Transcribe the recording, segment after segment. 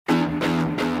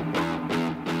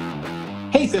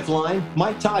55th line,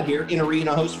 Mike Todd here,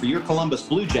 in-arena host for your Columbus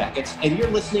Blue Jackets, and you're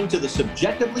listening to the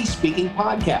Subjectively Speaking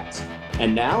podcast.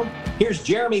 And now, here's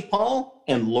Jeremy Paul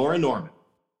and Laura Norman.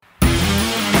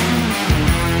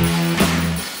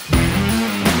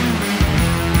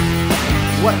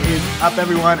 What is up,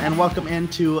 everyone, and welcome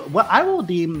into what I will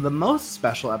deem the most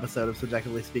special episode of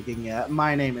Subjectively Speaking yet.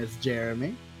 My name is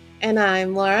Jeremy. And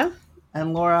I'm Laura.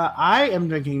 And Laura, I am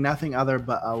drinking nothing other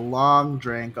but a long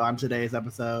drink on today's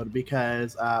episode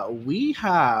because we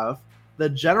have the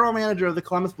general manager of the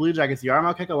Columbus Blue Jackets,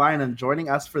 Jarmo Kekalainen, joining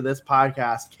us for this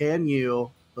podcast. Can you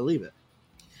believe it?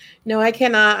 No, I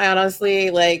cannot. I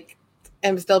honestly,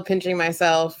 am still pinching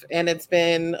myself, and it's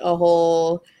been a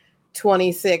whole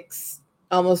 26,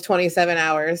 almost 27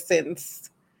 hours since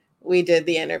we did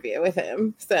the interview with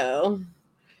him. So,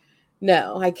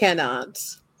 no, I cannot.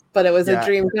 But it was a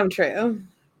dream come true.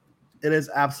 It is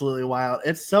absolutely wild.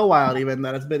 It's so wild even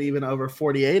that it's been even over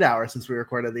 48 hours since we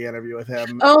recorded the interview with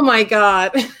him. Oh my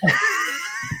God.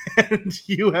 And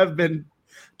you have been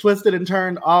twisted and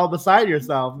turned all beside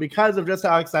yourself because of just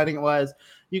how exciting it was.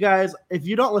 You guys, if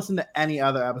you don't listen to any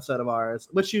other episode of ours,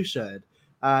 which you should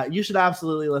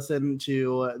absolutely listen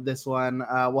to this one.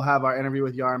 We'll have our interview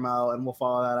with Jarmo, and we'll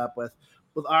follow that up with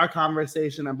our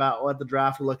conversation about what the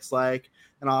draft looks like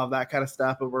and all of that kind of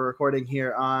stuff. But we're recording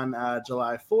here on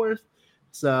July 4th.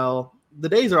 So the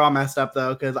days are all messed up,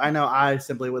 though, because I know I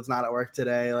simply was not at work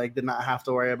today, did not have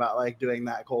to worry about, doing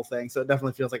that whole thing. So it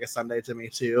definitely feels like a Sunday to me,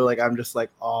 too. I'm just,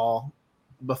 all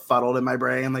befuddled in my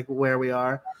brain, where we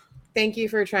are. Thank you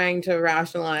for trying to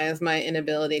rationalize my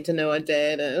inability to know what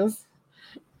day it is.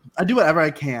 I do whatever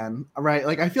I can, right?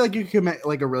 I feel like you could commit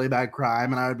a really bad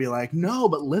crime, and I would be like, no,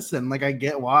 but listen, I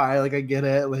get why, I get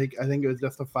it. I think it was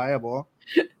justifiable.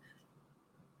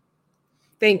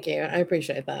 Thank you. I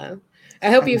appreciate that.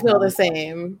 I hope you feel the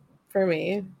same for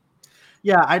me.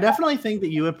 Yeah, I definitely think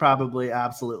that you would probably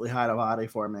absolutely hide a body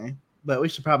for me, but we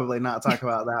should probably not talk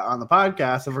about that on the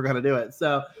podcast if we're going to do it.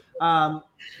 So, how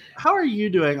are you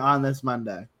doing on this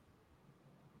Monday?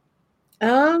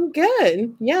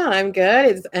 Good. Yeah, I'm good.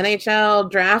 It's NHL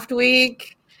draft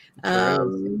week.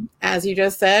 As you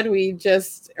just said, we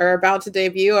just are about to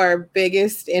debut our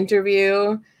biggest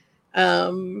interview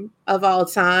of all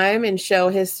time in show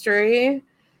history.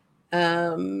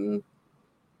 And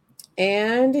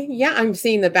yeah, I'm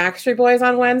seeing the Backstreet Boys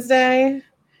on Wednesday.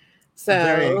 So I'm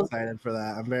very excited for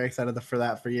that. I'm very excited for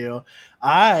that for you.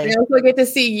 I also get to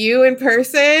see you in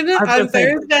person on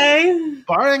Thursday.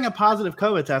 Barring a positive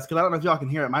COVID test, because I don't know if y'all can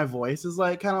hear it. My voice is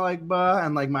kind of bah,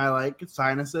 and my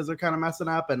sinuses are kind of messing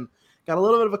up, and got a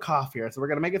little bit of a cough here. So we're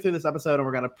gonna make it through this episode, and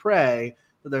we're gonna pray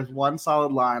that there's one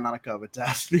solid line on a COVID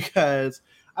test because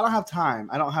I don't have time.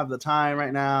 I don't have the time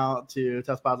right now to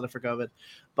test positive for COVID.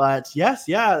 But yes,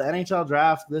 the NHL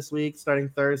draft this week, starting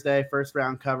Thursday, first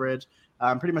round coverage.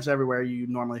 Pretty much everywhere you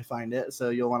normally find it. So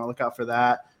you'll want to look out for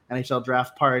that. NHL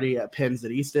draft party at Pins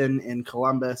at Easton in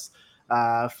Columbus.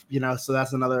 So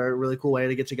that's another really cool way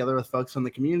to get together with folks from the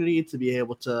community to be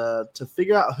able to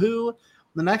figure out who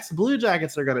the next Blue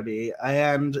Jackets are going to be.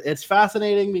 And it's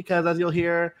fascinating because, as you'll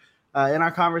hear in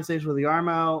our conversation with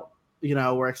Jarmo,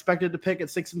 we're expected to pick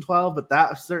at 6 and 12, but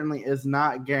that certainly is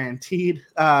not guaranteed.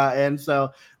 And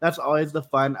so that's always the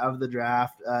fun of the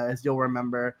draft. As you'll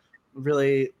remember,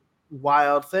 really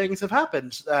wild things have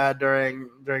happened during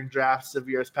drafts of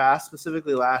years past.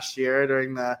 Specifically last year,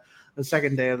 during the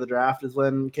second day of the draft, is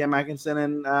when Cam Atkinson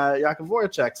and Jakub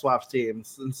Voracek swapped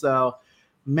teams. And so,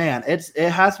 man, it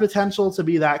has potential to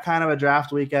be that kind of a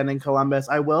draft weekend in Columbus.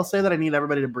 I will say that I need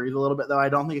everybody to breathe a little bit, though. I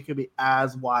don't think it could be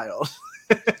as wild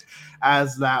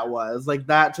as that was.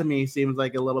 That to me seems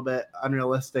like a little bit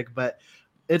unrealistic, but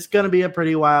it's going to be a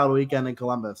pretty wild weekend in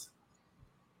Columbus.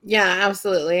 Yeah,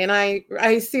 absolutely. And I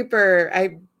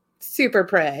super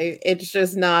pray it's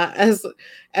just not as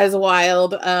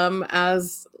wild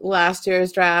as last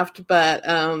year's draft, but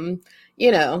I'm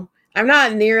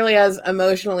not nearly as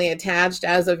emotionally attached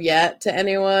as of yet to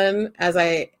anyone as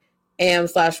I am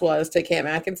 / was to Cam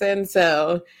Atkinson.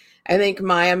 So I think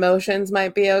my emotions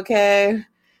might be okay.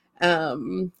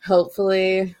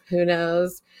 Hopefully, who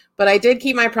knows? But I did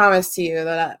keep my promise to you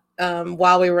that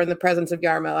while we were in the presence of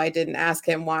Jarmo, I didn't ask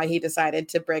him why he decided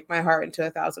to break my heart into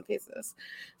 1,000 pieces.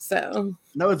 So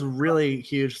that was really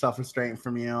huge self-restraint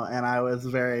from you, and I was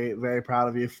very, very proud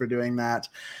of you for doing that.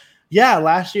 Yeah,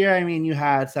 last year, you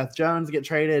had Seth Jones get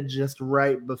traded just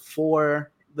right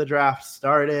before the draft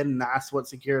started, and that's what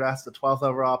secured us the 12th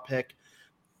overall pick,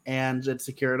 and it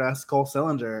secured us Cole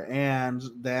Sillinger. And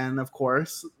then, of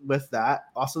course, with that,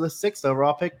 also the 6th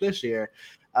overall pick this year.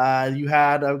 You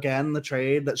had, again, the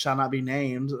trade that shall not be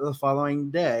named the following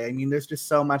day. There's just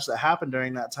so much that happened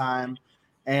during that time.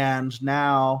 And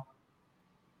now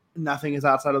nothing is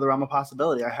outside of the realm of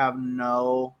possibility. I have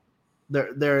no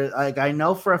like I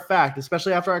know for a fact,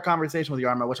 especially after our conversation with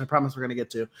Jarmo, which I promise we're going to get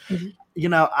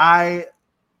to,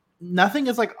 nothing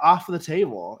is like off the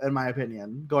table in my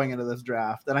opinion going into this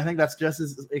draft. And I think that's just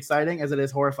as exciting as it is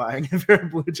horrifying if you're a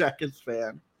Blue Jackets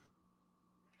fan.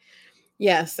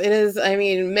 Yes, it is. I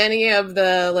mean, many of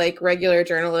the like regular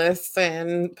journalists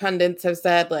and pundits have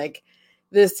said like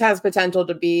this has potential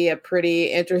to be a pretty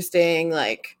interesting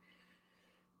like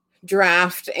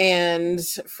draft and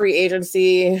free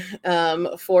agency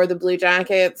for the Blue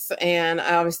Jackets. And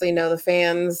I obviously know the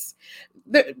fans.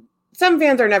 Some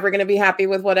fans are never going to be happy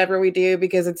with whatever we do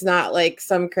because it's not like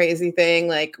some crazy thing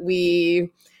like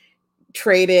we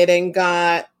traded and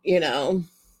got,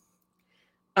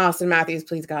 Austin Matthews,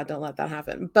 please God, don't let that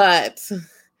happen. But,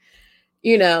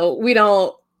 we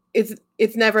don't,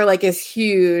 it's never like as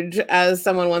huge as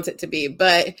someone wants it to be.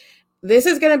 But this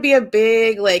is going to be a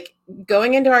big, like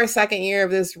going into our second year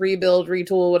of this rebuild,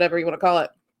 retool, whatever you want to call it,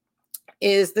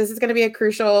 this is going to be a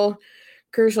crucial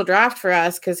draft for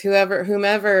us because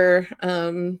whomever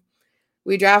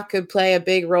we draft could play a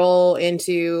big role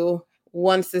into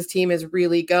once this team is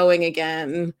really going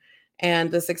again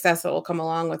and the success that will come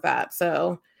along with that.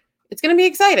 So it's going to be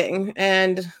exciting.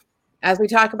 And as we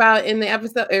talk about in the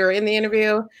episode or in the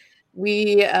interview,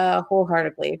 we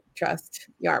wholeheartedly trust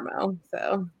Jarmo.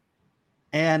 So.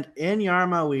 And in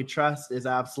Jarmo, we trust is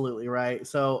absolutely right.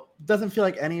 So it doesn't feel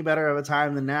like any better of a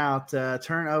time than now to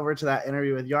turn over to that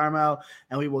interview with Jarmo,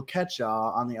 and we will catch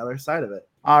y'all on the other side of it.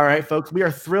 All right, folks, we are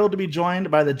thrilled to be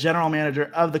joined by the general manager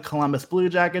of the Columbus Blue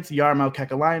Jackets, Jarmo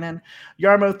Kekalainen.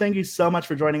 Jarmo, thank you so much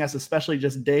for joining us, especially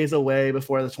just days away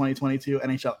before the 2022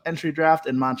 NHL entry draft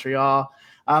in Montreal.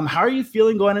 How are you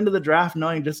feeling going into the draft,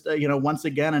 knowing just, once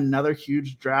again, another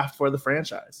huge draft for the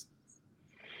franchise?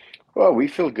 Well, we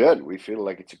feel good. We feel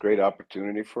like it's a great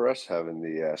opportunity for us having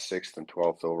the 6th and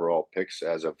 12th overall picks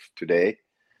as of today.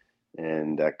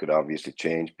 And that could obviously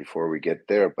change before we get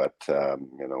there. But,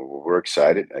 we're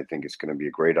excited. I think it's going to be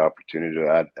a great opportunity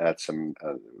to add some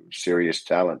serious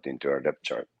talent into our depth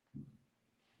chart.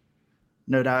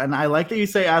 No doubt. And I like that you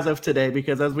say as of today,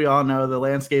 because as we all know, the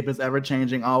landscape is ever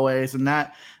changing always. And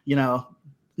that,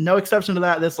 no exception to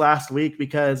that this last week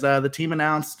because the team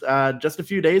announced just a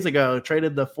few days ago,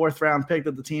 traded the 4th round pick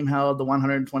that the team held, the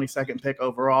 122nd pick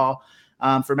overall,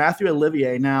 for Mathieu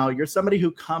Olivier. Now, you're somebody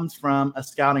who comes from a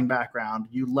scouting background.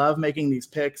 You love making these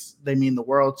picks. They mean the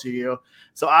world to you.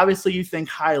 So obviously you think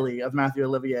highly of Mathieu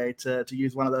Olivier to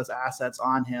use one of those assets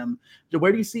on him.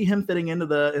 Where do you see him fitting into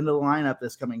the lineup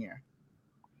this coming year?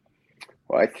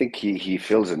 Well, I think he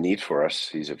fills a need for us.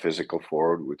 He's a physical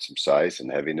forward with some size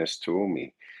and heaviness to him.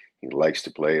 He likes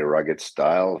to play a rugged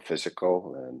style,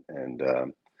 physical, and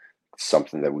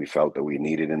something that we felt that we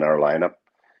needed in our lineup.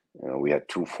 We had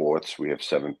 2 fourths. We have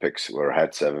 7 picks, or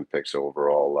had 7 picks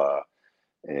overall.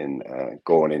 In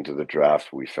going into the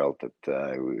draft, we felt that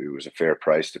it was a fair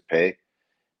price to pay.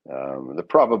 The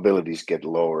probabilities get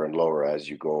lower and lower as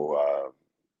you go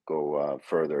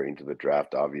further into the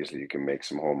draft. Obviously, you can make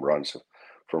some home runs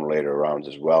from later rounds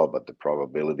as well, but the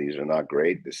probabilities are not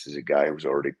great. This is a guy who's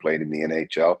already played in the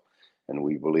NHL, and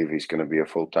we believe he's going to be a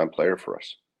full-time player for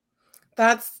us.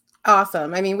 That's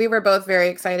awesome. I mean, we were both very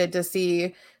excited to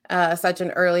see such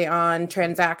an early on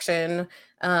transaction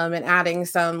and adding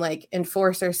some like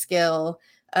enforcer skill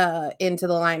into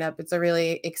the lineup. It's a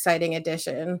really exciting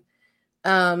addition.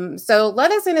 So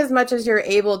let us in as much as you're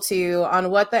able to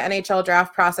on what the NHL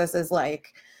draft process is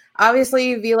like.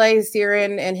 Obviously, Ville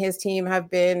Siren and his team have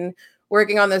been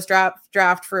working on this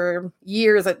draft for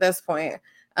years at this point.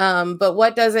 But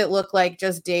what does it look like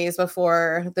just days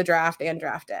before the draft and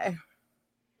draft day?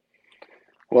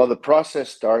 Well, the process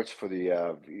starts for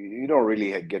the you don't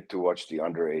really get to watch the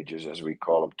underages, as we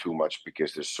call them, too much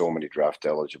because there's so many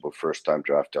first-time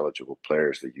draft eligible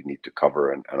players that you need to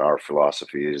cover. And our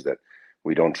philosophy is that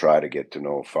we don't try to get to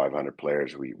know 500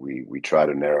 players. We try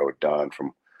to narrow it down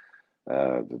from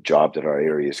the job that our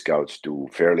area scouts do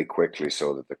fairly quickly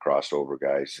so that the crossover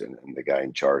guys and the guy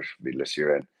in charge, Ville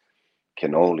Siren,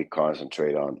 can only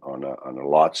concentrate on a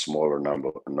lot smaller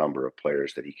number of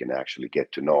players that he can actually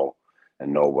get to know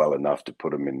and know well enough to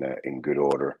put them in good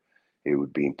order. It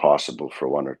would be impossible for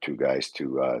 1 or 2 guys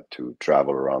to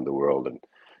travel around the world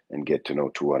and get to know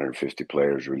 250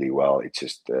 players really well. It's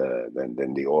just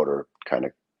then the order kind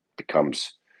of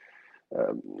becomes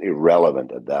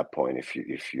irrelevant at that point.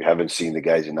 If you haven't seen the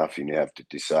guys enough and you have to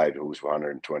decide who's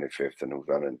 125th and who's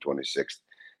 126th,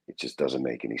 it just doesn't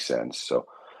make any sense. So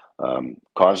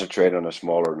concentrate on a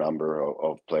smaller number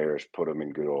of players, put them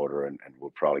in good order, and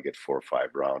we'll probably get 4 or 5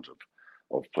 rounds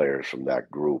of players from that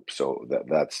group. So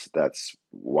that's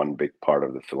one big part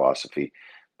of the philosophy.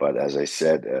 But as I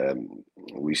said,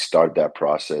 we start that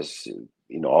process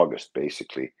in August,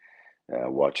 basically,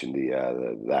 watching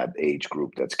that age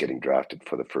group that's getting drafted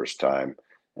for the first time.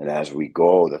 And as we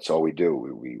go, that's all we do.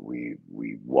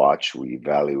 We watch, we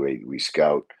evaluate, we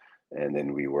scout, and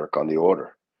then we work on the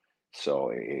order.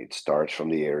 So it starts from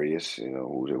the areas,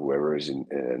 whoever is in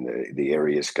the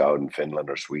area scout in Finland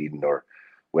or Sweden or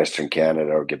Western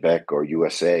Canada or Quebec or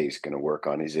USA is going to work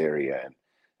on his area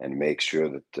and make sure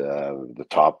that the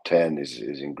top 10 is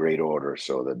in great order,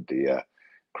 so that the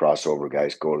crossover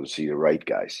guys go to see the right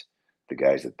guys, the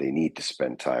guys that they need to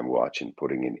spend time watching,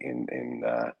 putting in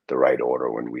the right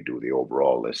order when we do the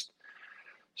overall list.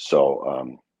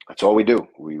 So that's all we do.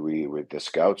 We with the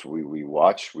scouts, we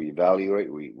watch, we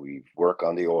evaluate, we work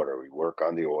on the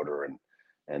order,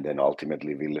 and then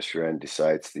ultimately Villesren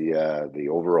decides the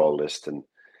overall list, and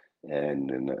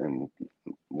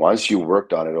once you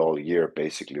worked on it all year,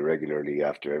 basically regularly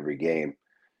after every game,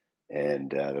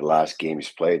 and the last game is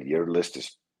played, your list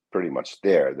is pretty much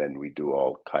there. Then we do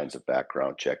all kinds of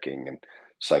background checking and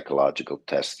psychological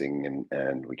testing,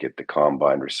 and we get the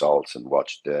combine results and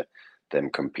watch them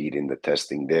compete in the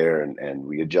testing there, and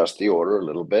we adjust the order a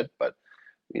little bit, but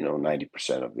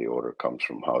 90% of the order comes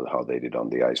from how they did on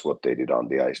the ice, what they did on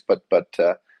the ice. But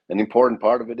an important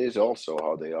part of it is also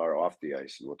how they are off the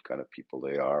ice, and what kind of people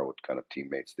they are, what kind of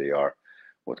teammates they are,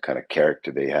 what kind of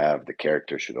character they have. The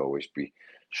character should always be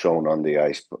shown on the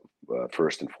ice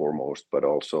first and foremost, but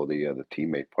also the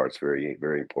teammate part's very,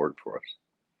 very important for us.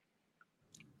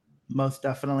 Most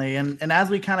definitely. And as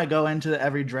we kind of go into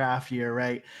every draft year,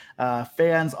 right,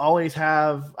 fans always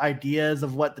have ideas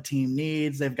of what the team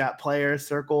needs. They've got players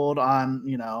circled on,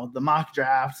 the mock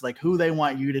drafts, like who they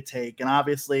want you to take. And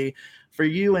obviously for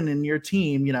you and in your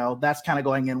team, that's kind of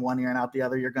going in one ear and out the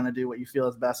other. You're going to do what you feel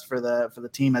is best for the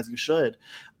team, as you should.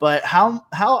 But how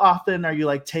often are you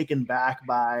like taken back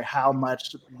by how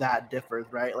much that differs,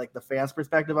 right? Like the fans'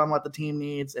 perspective on what the team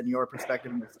needs and your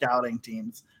perspective and the scouting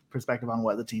team's perspective on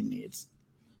what the team needs?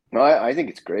 No, I think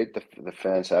it's great. The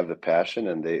fans have the passion,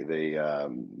 and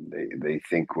they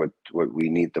think what we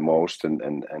need the most,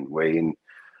 and weigh in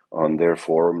on their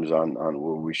forums on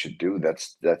what we should do.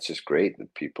 That's just great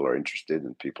that people are interested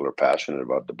and people are passionate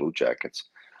about the Blue Jackets.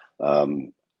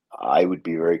 I would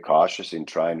be very cautious in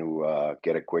trying to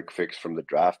get a quick fix from the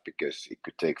draft, because it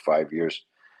could take 5 years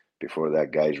before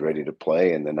that guy's ready to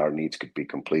play, and then our needs could be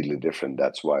completely different.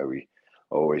 That's why we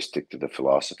always stick to the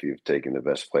philosophy of taking the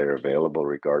best player available,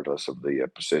 regardless of the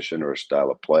position or style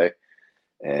of play,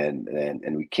 and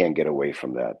we can't get away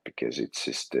from that, because it's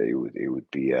just it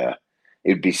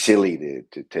would be silly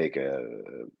to take a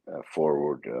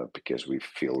forward because we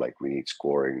feel like we need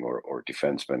scoring or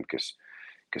defensemen,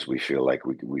 because we feel like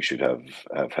we should have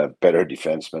better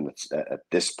defensemen at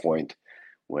this point,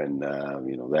 when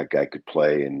that guy could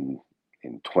play in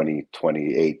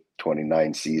 2028,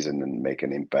 29 season and make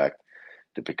an impact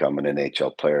to become an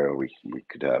NHL player. We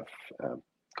could have a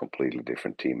completely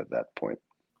different team at that point.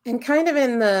 And kind of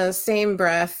in the same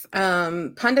breath,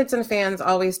 pundits and fans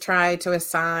always try to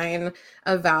assign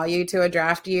a value to a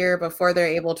draft year before they're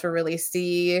able to really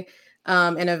see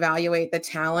and evaluate the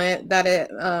talent that it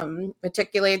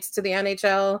articulates to the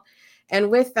NHL. And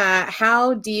with that,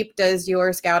 how deep does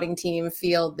your scouting team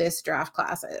feel this draft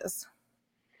class is?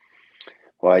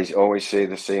 Well, I always say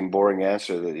the same boring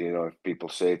answer that, if people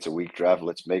say it's a weak draft,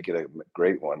 let's make it a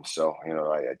great one. So,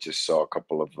 I just saw a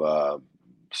couple of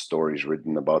stories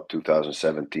written about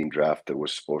 2017 draft that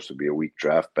was supposed to be a weak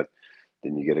draft, but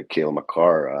then you get a Cale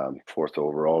Makar, fourth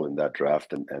overall in that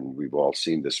draft, and we've all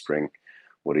seen this spring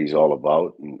what he's all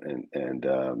about, and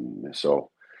so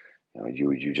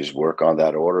you just work on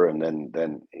that order, and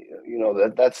then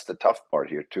that's the tough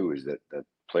part here too, is that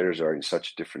players are in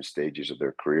such different stages of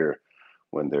their career.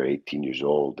 When they're 18 years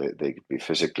old, they could be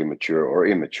physically mature or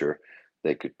immature.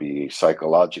 They could be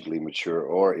psychologically mature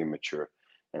or immature.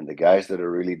 And the guys that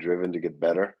are really driven to get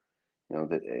better,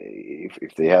 that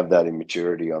if they have that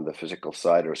immaturity on the physical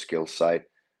side or skill side,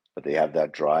 but they have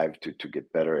that drive to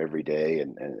get better every day,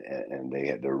 and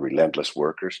they're relentless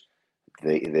workers,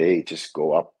 they just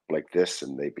go up like this,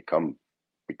 and they become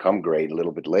great a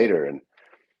little bit later. And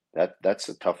that's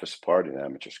the toughest part in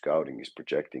amateur scouting, is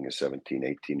projecting a 17,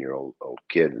 18-year-old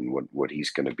kid and what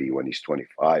he's going to be when he's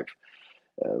 25.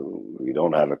 We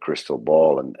don't have a crystal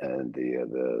ball, and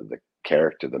the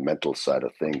character, the mental side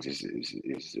of things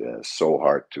is so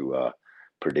hard to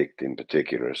predict in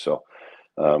particular. So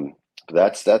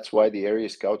that's why the area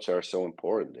scouts are so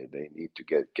important. They need to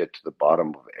get to the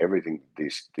bottom of everything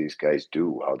these guys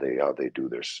do, how they do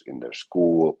in their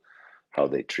school, how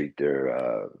they treat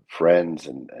their friends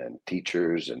and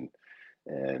teachers, and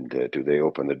do they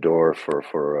open the door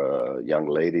for a young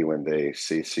lady when they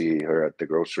see her at the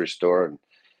grocery store,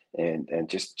 and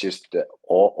just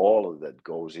all of that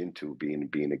goes into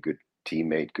being a good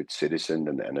teammate, good citizen,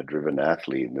 and a driven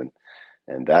athlete,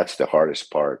 and that's the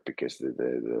hardest part, because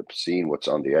the seeing what's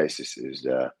on the ice is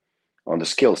on the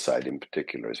skill side in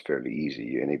particular is fairly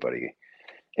easy.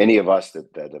 Any of us that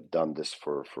have done this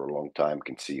for a long time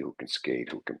can see who can skate,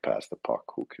 who can pass the puck,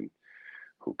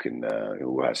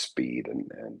 who has speed,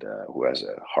 and who has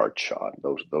a hard shot.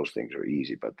 Those things are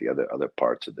easy, but the other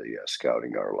parts of the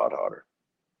scouting are a lot harder.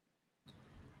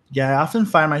 Yeah, I often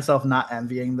find myself not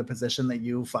envying the position that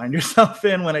you find yourself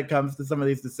in when it comes to some of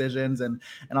these decisions and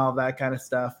all of that kind of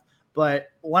stuff. But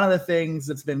one of the things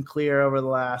that's been clear over the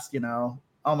last,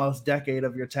 almost decade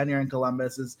of your tenure in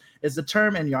Columbus is the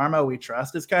term "In Jarmo we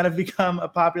trust" has kind of become a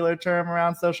popular term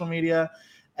around social media.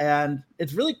 And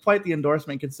it's really quite the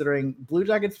endorsement, considering Blue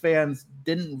Jackets fans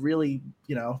didn't really,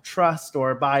 trust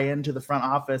or buy into the front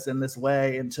office in this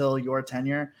way until your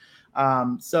tenure.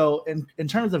 So in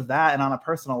terms of that, and on a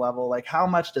personal level, like, how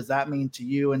much does that mean to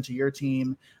you and to your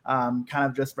team, kind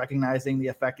of just recognizing the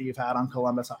effect that you've had on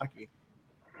Columbus hockey?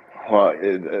 Well,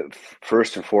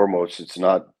 first and foremost, it's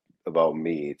not about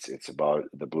me. It's about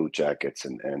the Blue Jackets,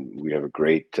 and we have a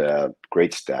great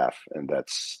staff, and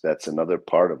that's another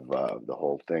part of the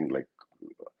whole thing. Like,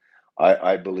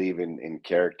 I believe in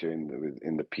character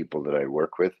in the people that I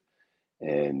work with,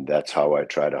 and that's how I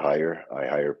try to hire. I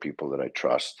hire people that I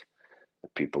trust,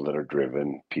 people that are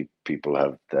driven, people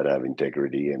that have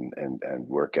integrity and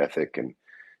work ethic, and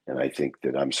I think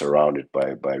that I'm surrounded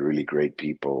by really great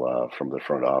people from the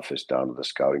front office down to the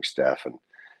scouting staff,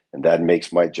 and that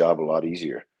makes my job a lot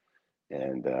easier.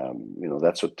 And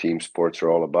that's what team sports are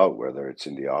all about, whether it's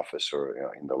in the office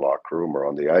or in the locker room or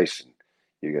on the ice. And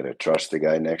you got to trust the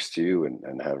guy next to you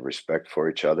and have respect for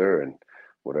each other, and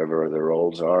whatever the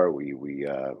roles are, we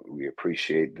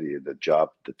appreciate the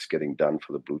job that's getting done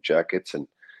for the Blue Jackets, and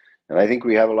I think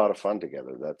we have a lot of fun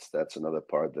together. That's another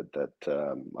part that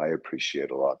I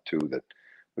appreciate a lot too. That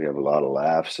we have a lot of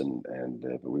laughs, and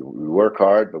we work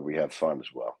hard, but we have fun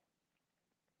as well.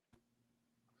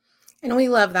 And we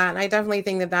love that. And I definitely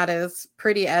think that is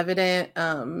pretty evident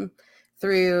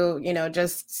through,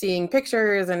 just seeing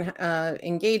pictures and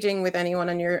engaging with anyone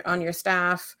on your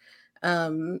staff.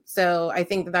 So I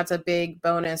think that's a big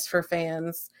bonus for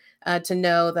fans to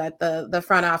know that the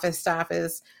front office staff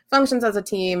functions as a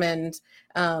team and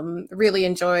really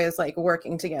enjoys like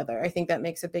working together. I think that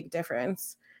makes a big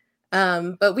difference.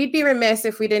 But we'd be remiss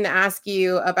if we didn't ask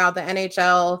you about the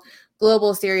NHL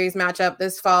Global Series matchup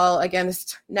this fall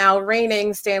against now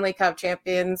reigning Stanley Cup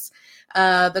champions,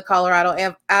 the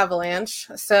Colorado Avalanche.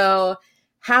 So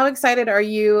how excited are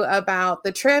you about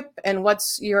the trip, and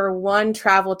what's your one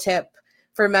travel tip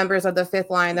for members of the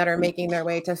fifth line that are making their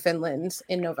way to Finland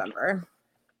in November?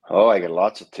 Oh, I get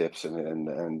lots of tips, and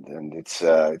it's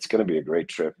going to be a great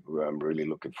trip. I'm really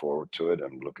looking forward to it.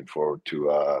 I'm looking forward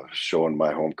to showing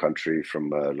my home country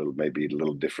from maybe a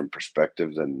little different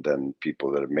perspective than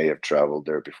people that may have traveled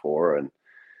there before,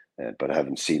 but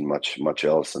haven't seen much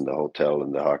else in the hotel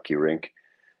and the hockey rink.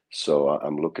 So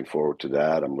I'm looking forward to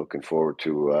that. I'm looking forward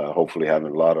to hopefully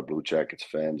having a lot of Blue Jackets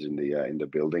fans in the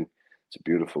building. It's a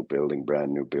beautiful building,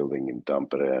 brand new building in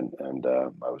Tampere, and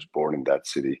I was born in that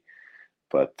city,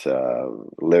 but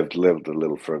lived a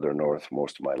little further north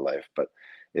most of my life. But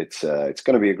it's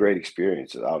going to be a great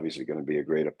experience. It's obviously going to be a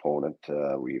great opponent.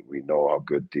 We know how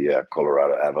good the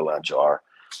Colorado Avalanche are,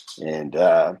 and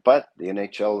but the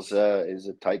NHL is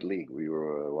a tight league. We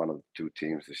were one of the two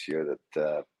teams this year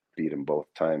that beat them both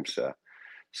times.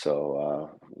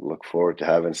 So look forward to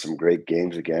having some great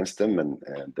games against them,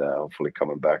 and hopefully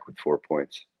coming back with 4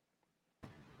 points.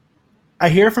 I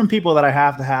hear from people that I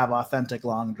have to have authentic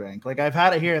long drink. Like, I've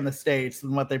had it here in the States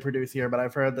and what they produce here, but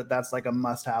I've heard that that's like a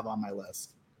must-have on my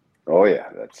list. Oh yeah,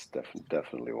 that's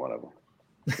definitely one of them.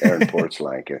 Aaron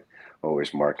Portslank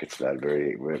always markets that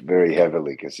very, very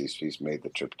heavily because he's made the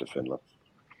trip to Finland.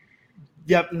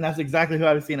 Yep, and that's exactly who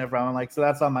I've seen it from. I'm like, so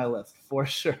that's on my list for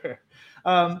sure.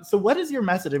 So what is your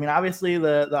message? I mean, obviously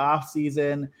the off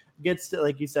season gets to,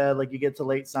 like you said, like you get to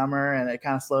late summer and it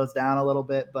kind of slows down a little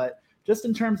bit, but just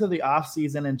in terms of the off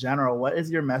season in general, what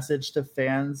is your message to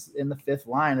fans in the fifth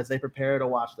line as they prepare to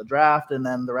watch the draft and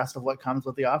then the rest of what comes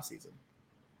with the off season?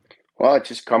 Well,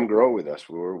 just come grow with us.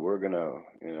 We're gonna,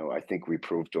 I think we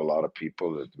proved to a lot of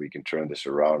people that we can turn this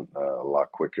around a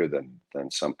lot quicker than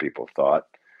some people thought.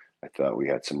 I thought we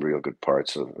had some real good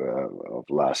parts of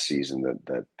last season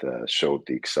that showed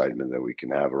the excitement that we can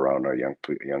have around our young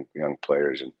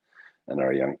players and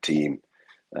our young team.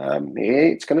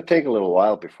 It's going to take a little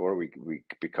while before we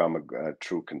become a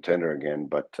true contender again,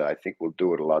 but I think we'll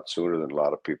do it a lot sooner than a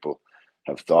lot of people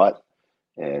have thought.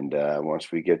 And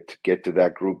once we get to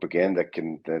that group again that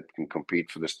can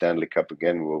compete for the Stanley Cup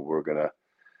again, we're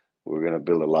gonna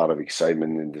build a lot of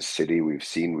excitement in the city.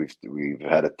 We've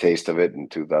had a taste of it in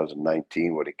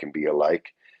 2019, what it can be alike,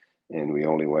 and we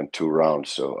only went 2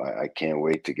 rounds. So I can't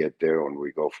wait to get there when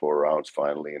we go 4 rounds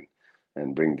finally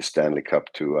and bring the Stanley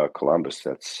Cup to Columbus.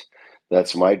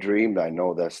 That's my dream. I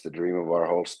know that's the dream of our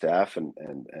whole staff, and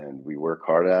we work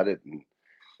hard at it,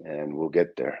 and we'll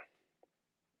get there.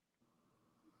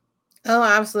 Oh,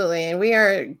 absolutely. And we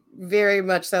are very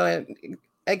much so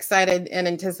excited and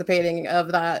anticipating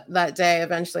of that day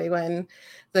eventually when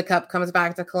the cup comes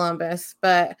back to Columbus.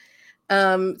 But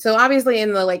so obviously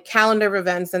in the like calendar of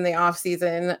events in the off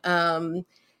season,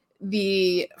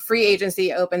 the free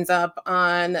agency opens up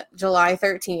on July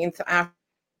 13th.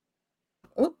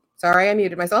 Sorry, I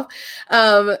muted myself.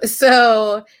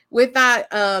 So with that,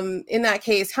 in that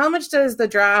case, how much does the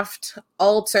draft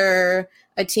alter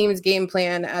a team's game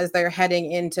plan as they're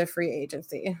heading into free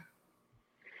agency?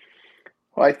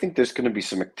 Well, I think there's going to be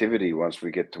some activity once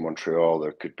we get to Montreal.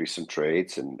 There could be some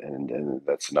trades, and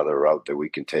that's another route that we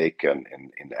can take in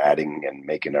adding and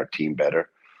making our team better.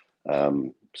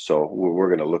 So we're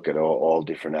going to look at all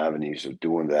different avenues of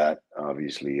doing that.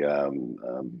 Obviously,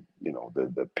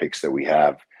 the picks that we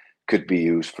have could be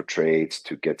used for trades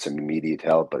to get some immediate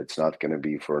help, but it's not going to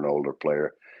be for an older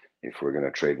player. If we're going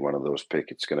to trade one of those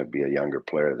picks, it's going to be a younger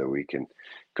player that we can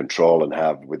control and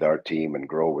have with our team and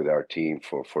grow with our team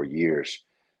for years.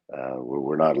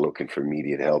 We're not looking for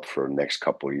immediate help for the next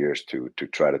couple of years to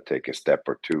try to take a step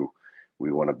or two.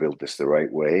 We want to build this the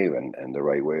right way, and the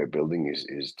right way of building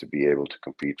is to be able to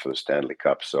compete for the Stanley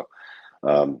Cup. So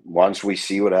once we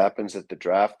see what happens at the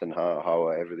draft and how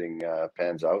everything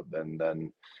pans out,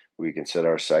 then we can set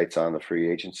our sights on the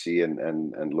free agency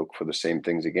and look for the same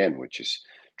things again, which is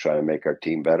try to make our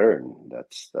team better, and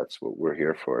that's what we're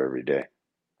here for every day.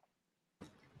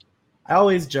 I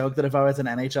always joke that if I was an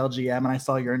NHL GM and I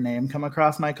saw your name come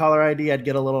across my caller ID, I'd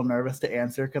get a little nervous to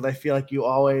answer because I feel like you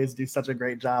always do such a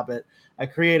great job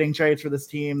at creating trades for this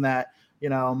team that, you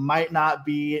know, might not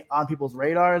be on people's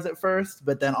radars at first,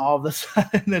 but then all of a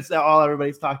sudden it's all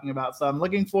everybody's talking about. So I'm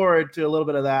looking forward to a little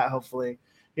bit of that, hopefully,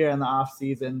 here in the off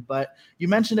season. But you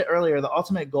mentioned it earlier, the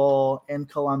ultimate goal in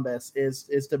Columbus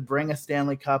is to bring a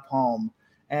Stanley Cup home.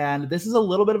 And this is a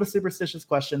little bit of a superstitious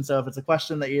question. So if it's a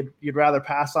question that you'd rather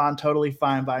pass on, totally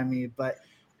fine by me. But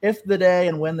if the day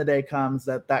and when the day comes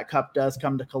that cup does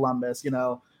come to Columbus, you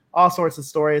know, all sorts of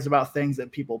stories about things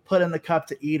that people put in the cup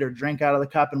to eat or drink out of the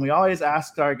cup. And we always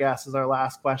ask our guests as our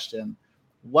last question,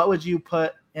 what would you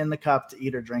put in the cup to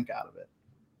eat or drink out of it?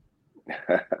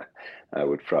 I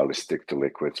would probably stick to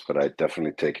liquids, but I'd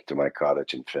definitely take it to my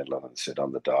cottage in Finland and sit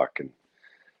on the dock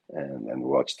and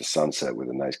watch the sunset with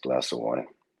a nice glass of wine.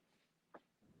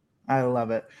 I love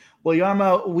it. Well,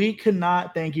 Jarmo, we could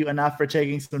not thank you enough for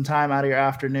taking some time out of your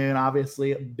afternoon.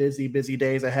 Obviously, busy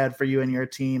days ahead for you and your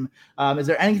team. Is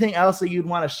there anything else that you'd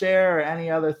want to share or any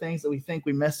other things that we think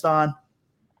we missed on?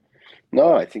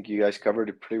 No, I think you guys covered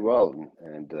it pretty well,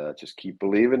 and just keep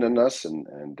believing in us,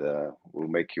 and we'll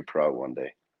make you proud one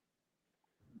day.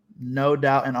 No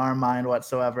doubt in our mind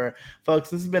whatsoever. Folks,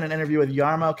 this has been an interview with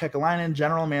Jarmo Kekalainen,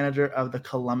 General Manager of the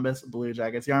Columbus Blue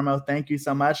Jackets. Jarmo, thank you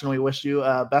so much, and we wish you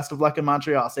best of luck in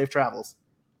Montreal. Safe travels.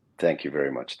 Thank you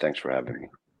very much. Thanks for having me.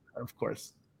 Of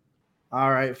course. All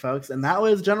right, folks. And that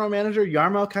was General Manager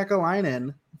Jarmo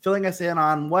Kekalainen filling us in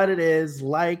on what it is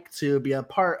like to be a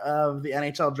part of the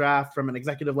NHL draft from an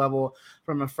executive level,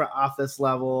 from a front office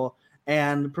level,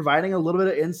 and providing a little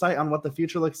bit of insight on what the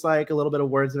future looks like, a little bit of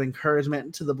words of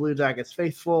encouragement to the Blue Jackets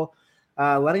faithful,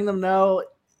 letting them know,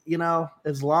 you know,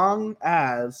 as long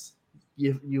as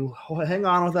you hang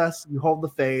on with us, you hold the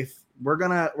faith, we're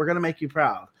gonna make you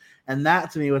proud. And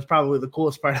that to me was probably the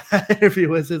coolest part of that interview,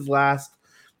 was his last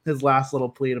little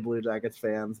plea to Blue Jackets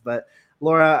fans. But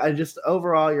Laura, I just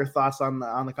overall your thoughts on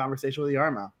the conversation with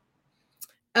Jarmo.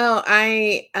 Oh,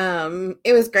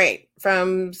 it was great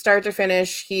from start to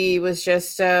finish. He was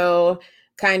just so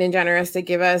kind and generous to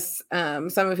give us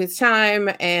some of his time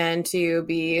and to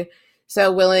be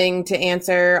so willing to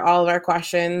answer all of our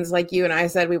questions. Like you and I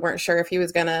said, we weren't sure if he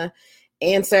was going to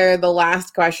answer the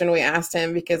last question we asked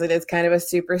him because it is kind of a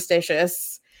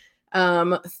superstitious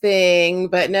thing.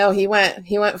 But no, he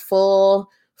went full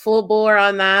bore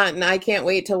on that, and I can't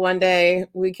wait till one day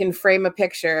we can frame a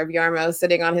picture of Jarmo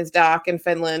sitting on his dock in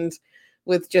Finland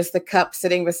with just the cup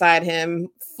sitting beside him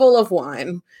full of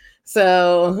wine.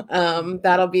 So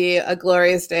that'll be a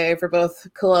glorious day for both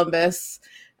Columbus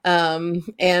and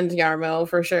Yarmo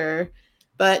for sure.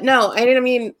 But no, I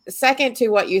mean, second to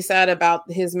what you said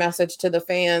about his message to the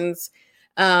fans,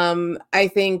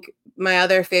 I think my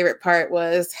other favorite part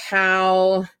was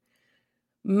how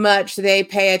much they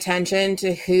pay attention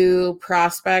to who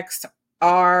prospects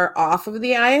are off of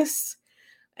the ice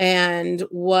and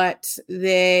what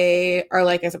they are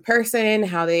like as a person,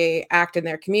 how they act in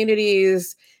their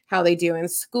communities, how they do in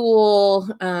school.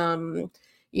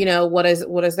 What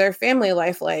is their family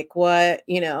life like? What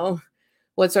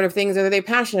sort of things are they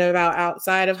passionate about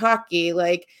outside of hockey?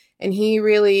 Like, and he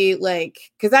really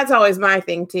because that's always my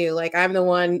thing too. Like, I'm the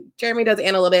one, Jeremy does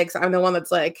analytics. I'm the one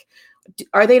that's like,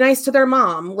 are they nice to their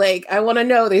mom? Like, I want to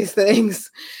know these things.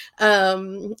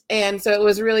 And so it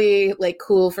was really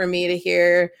cool for me to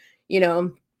hear,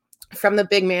 from the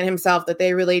big man himself that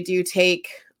they really do take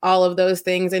all of those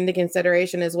things into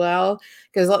consideration as well.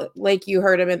 Because like you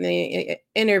heard him in the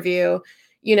interview,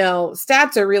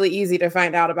 stats are really easy to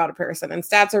find out about a person, and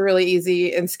stats are really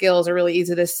easy, and skills are really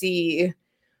easy to see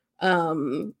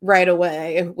right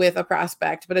away with a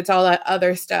prospect. But it's all that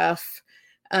other stuff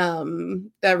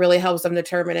that really helps them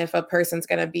determine if a person's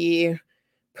going to be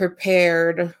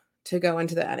prepared to go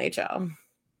into the NHL.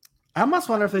 I almost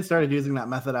wonder if they started using that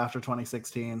method after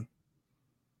 2016.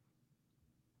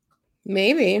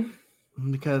 Maybe.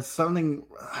 Because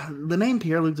the name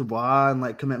Pierre-Luc Dubois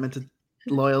and commitment to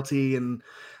loyalty and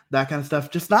that kind of stuff,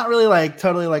 just not really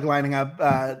totally lining up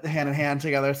hand in hand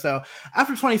together. So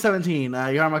after 2017,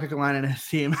 Jarmo Kekalainen and his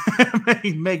team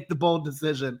make the bold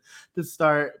decision to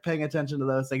start paying attention to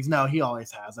those things. No, he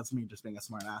always has. That's me just being a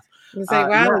smart ass. It's wow,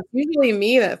 yeah. It's usually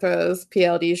me that throws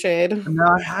PLD shade. No,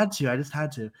 I just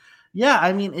had to. Yeah,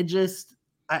 I mean,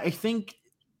 I think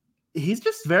he's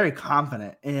just very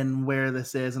confident in where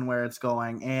this is and where it's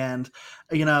going. And,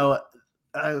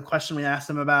 a question we asked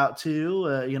him about too,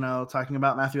 talking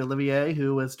about Mathieu Olivier,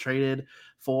 who was traded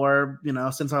for,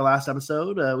 since our last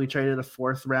episode, we traded a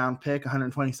 4th round pick,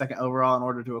 122nd overall, in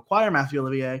order to acquire Mathieu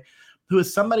Olivier, who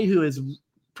is somebody who is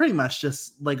pretty much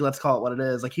just let's call it what it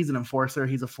is. He's an enforcer.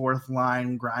 He's a 4th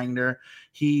line grinder.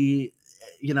 He,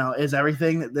 is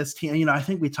everything that this team, I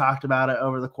think we talked about it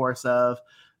over the course of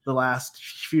the last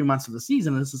few months of the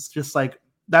season. This is just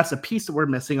that's a piece that we're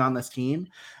missing on this team.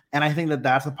 And I think that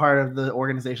that's a part of the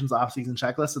organization's offseason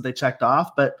checklist that they checked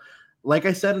off. But like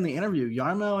I said in the interview,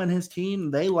 Jarmo and his team,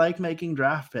 they like making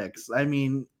draft picks. I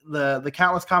mean, the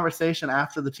countless conversation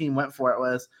after the team went for it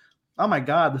was, oh my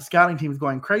God, the scouting team is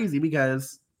going crazy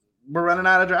because we're running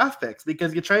out of draft picks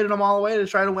because you traded them all away to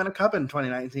try to win a cup in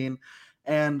 2019.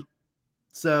 And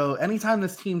so anytime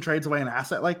this team trades away an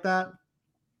asset like that,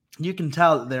 you can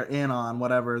tell that they're in on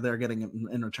whatever they're getting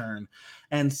in return.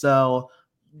 And so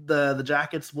the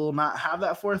Jackets will not have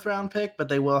that 4th round pick, but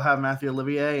they will have Mathieu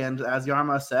Olivier. And as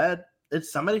Jarmo said,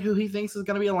 it's somebody who he thinks is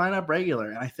going to be a lineup regular.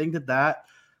 And I think that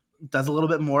does a little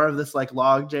bit more of this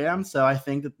log jam. So I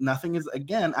think that nothing is,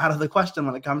 again, out of the question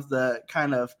when it comes to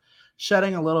kind of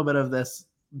shedding a little bit of this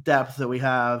depth that we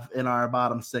have in our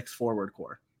bottom 6 forward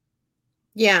core.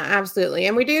 Yeah, absolutely.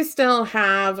 And we do still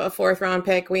have a 4th round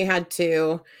pick. We had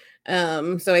 2.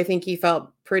 So I think he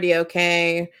felt pretty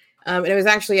okay. And it was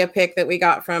actually a pick that we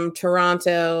got from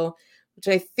Toronto, which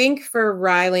I think for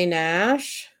Riley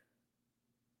Nash.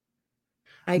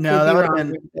 It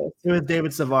was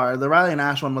David Savard. The Riley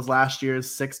Nash one was last year's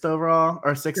 6th overall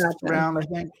or 6th round, I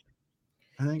think.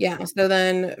 Yeah. So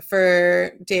then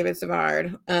for David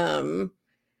Savard, so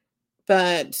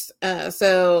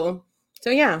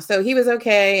he was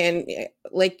okay. And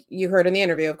like you heard in the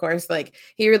interview, of course,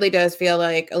 he really does feel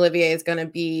like Olivier is going to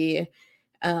be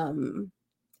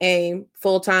a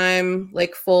full-time,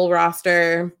 full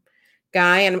roster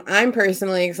guy. And I'm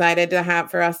personally excited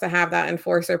for us to have that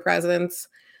enforcer presence,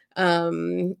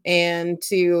 and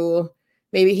to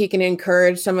maybe he can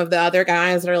encourage some of the other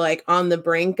guys that are on the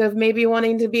brink of maybe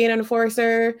wanting to be an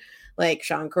enforcer, like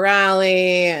Sean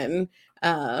Corrali and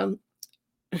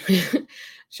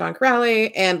Sean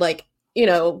Corrali and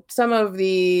some of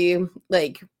the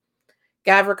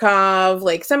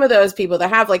Gavrikov, some of those people that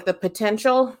have the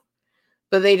potential,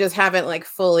 but they just haven't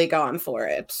fully gone for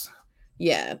it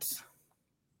yet.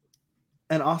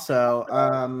 And also,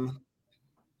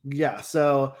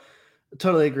 so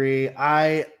totally agree.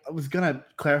 I was going to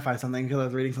clarify something because I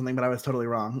was reading something, but I was totally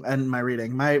wrong. And my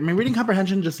reading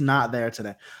comprehension just not there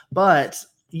today. But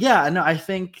yeah, no, I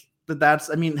think that's,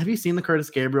 have you seen the Curtis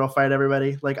Gabriel fight,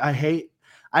 everybody? I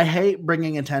hate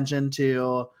bringing attention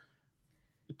to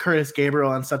Curtis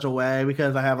Gabriel in such a way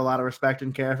because I have a lot of respect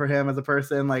and care for him as a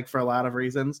person, for a lot of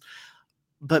reasons.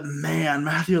 But man,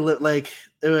 Mathieu, it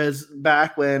was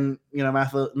back when,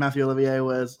 Mathieu Olivier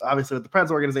was obviously with the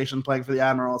Preds organization playing for the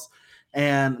Admirals.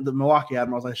 and the Milwaukee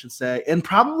Admirals, I should say, in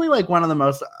probably like one of the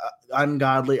most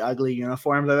ungodly, ugly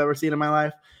uniforms I've ever seen in my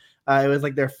life. It was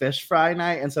like their fish fry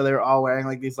night, and so they were all wearing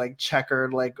like these like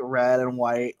checkered like red and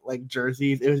white like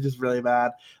jerseys. It was just really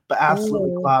bad, but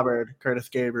absolutely clobbered Curtis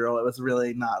Gabriel. It was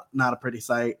really not a pretty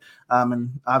sight.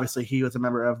 And obviously he was a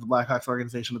member of the Blackhawks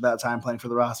organization at that time, playing for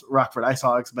the Rockford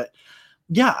IceHogs. But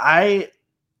yeah,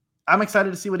 I'm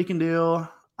excited to see what he can do.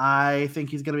 I think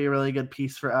he's going to be a really good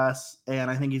piece for us,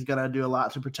 and I think he's going to do a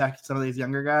lot to protect some of these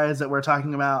younger guys that we're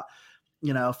talking about.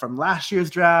 From last year's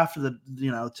draft to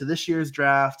this year's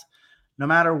draft. No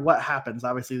matter what happens,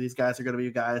 obviously these guys are going to be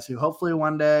guys who hopefully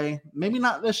one day, maybe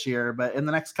not this year, but in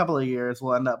the next couple of years,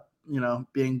 will end up,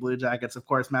 being Blue Jackets. Of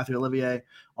course, Matthew Olivier,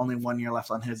 only 1 year left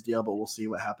on his deal, but we'll see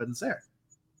what happens there.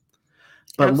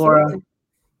 But absolutely.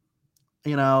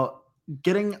 Laura,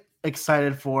 getting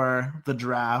excited for the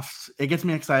draft, it gets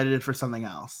me excited for something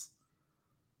else.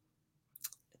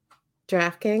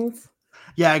 DraftKings?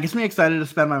 Yeah, it gets me excited to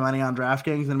spend my money on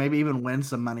DraftKings and maybe even win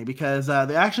some money, because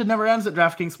the action never ends at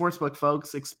DraftKings Sportsbook,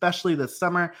 folks, especially this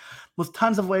summer. With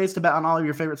tons of ways to bet on all of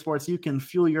your favorite sports, you can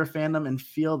fuel your fandom and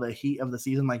feel the heat of the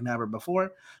season like never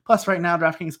before. Plus, right now,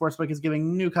 DraftKings Sportsbook is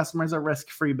giving new customers a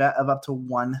risk-free bet of up to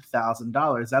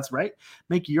 $1,000. That's right.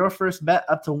 Make your first bet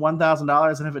up to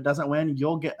 $1,000, and if it doesn't win,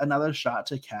 you'll get another shot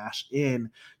to cash in.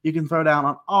 You can throw down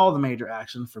on all the major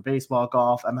action for baseball,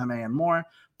 golf, MMA, and more.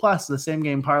 Plus, the same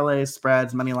game parlays,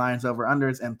 spreads, money lines,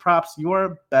 over-unders, and props.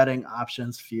 Your betting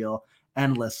options feel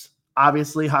endless.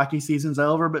 Obviously, hockey season's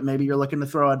over, but maybe you're looking to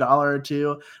throw $1 or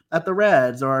 $2 at the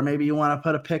Reds, or maybe you want to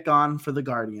put a pick on for the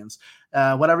Guardians.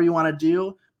 Whatever you want to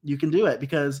do, you can do it,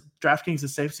 because DraftKings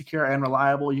is safe, secure, and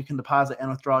reliable. You can deposit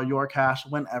and withdraw your cash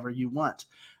whenever you want.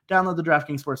 Download the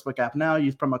DraftKings Sportsbook app now.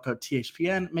 Use promo code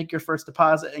THPN. Make your first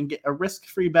deposit and get a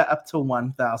risk-free bet up to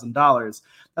 $1,000.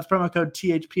 That's promo code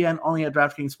THPN only at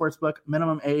DraftKings Sportsbook.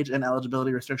 Minimum age and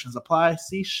eligibility restrictions apply.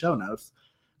 See show notes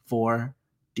for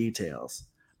details.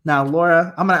 Now,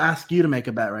 Laura, I'm going to ask you to make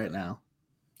a bet right now.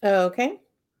 Okay.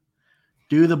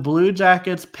 Do the Blue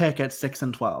Jackets pick at 6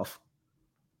 and 12?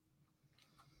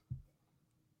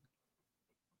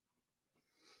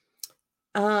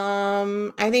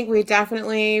 I think we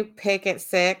definitely pick at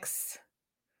 6.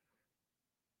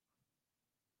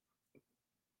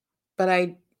 But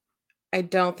I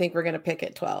don't think we're going to pick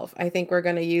at 12. I think we're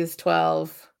going to use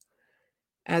 12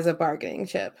 as a bargaining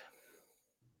chip.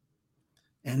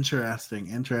 Interesting.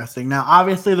 Now,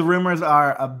 obviously, the rumors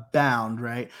are abound,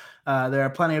 right? There are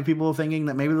plenty of people thinking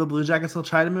that maybe the Blue Jackets will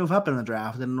try to move up in the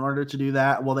draft. And in order to do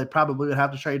that, well, they probably would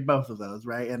have to trade both of those,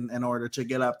 right? In order to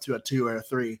get up to a 2 or a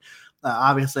 3.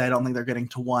 Obviously, I don't think they're getting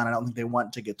to 1. I don't think they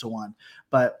want to get to 1.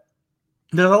 But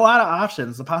there's a lot of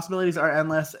options. The possibilities are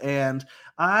endless. And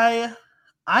I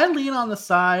lean on the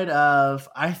side of,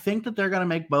 I think that they're going to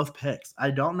make both picks.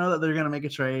 I don't know that they're going to make a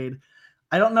trade.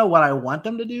 I don't know what I want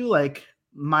them to do. Like,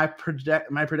 my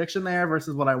prediction there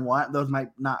versus what I want, those might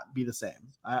not be the same.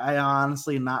 I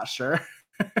honestly not sure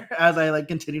as I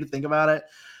continue to think about it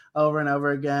over and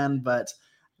over again. But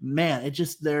man, it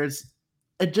just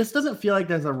doesn't feel like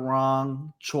there's a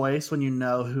wrong choice when you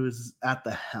know who's at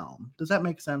the helm. Does that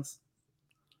make sense?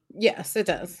 Yes, it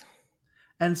does.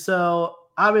 And so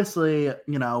obviously,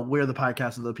 we're the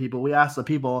podcast of the people. We ask the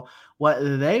people what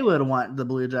they would want the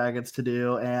Blue Jackets to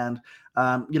do. And,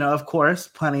 of course,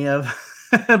 plenty of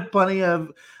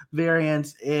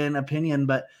variance in opinion.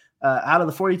 But out of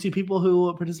the 42 people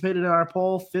who participated in our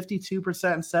poll,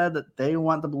 52% said that they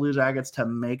want the Blue Jackets to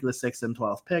make the 6th and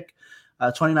 12th pick.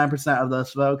 29% of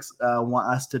those folks want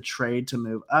us to trade to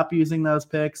move up using those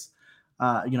picks.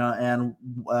 And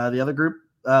the other group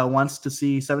wants to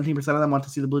see, 17% of them want to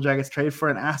see the Blue Jackets trade for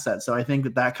an asset. So I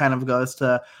think that kind of goes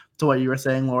to what you were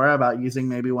saying, Laura, about using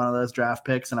maybe one of those draft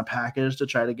picks in a package to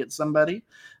try to get somebody.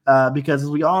 Because as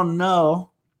we all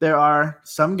know, there are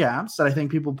some gaps that I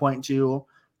think people point to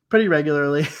pretty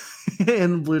regularly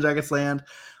in Blue Jackets land.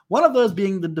 One of those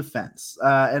being the defense.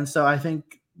 And so I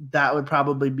think that would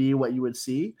probably be what you would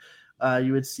see.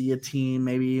 You would see a team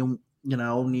maybe,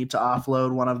 need to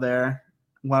offload one of their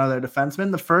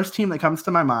defensemen. The first team that comes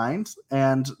to my mind,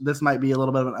 and this might be a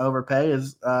little bit of an overpay,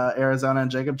 is Arizona and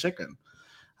Jacob Chikrin.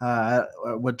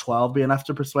 Would 12 be enough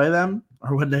to persuade them,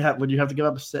 or would you have to give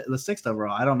up the 6th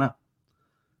overall? I don't know.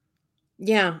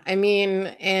 Yeah, I mean,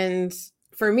 and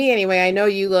for me anyway, I know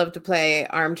you love to play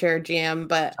armchair GM,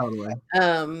 but totally.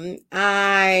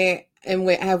 I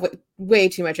have way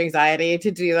too much anxiety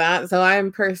to do that. So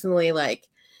I'm personally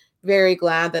very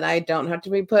glad that I don't have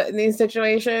to be put in these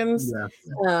situations.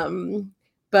 Yeah.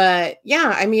 But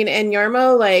yeah, I mean, and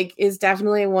Jarmo is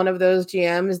definitely one of those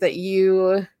GMs that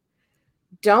you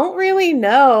don't really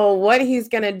know what he's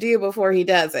going to do before he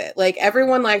does it. Like,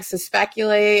 everyone likes to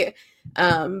speculate,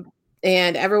 and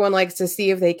everyone likes to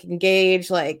see if they can gauge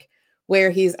like where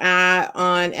he's at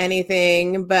on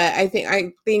anything. But I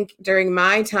think during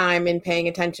my time in paying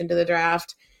attention to the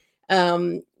draft,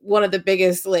 one of the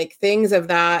biggest like things of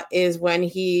that is when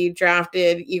he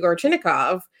drafted Igor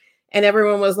Chinnikov, and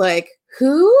everyone was like,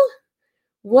 who?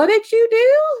 What did you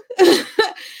do?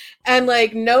 And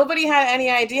like, nobody had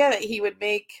any idea that he would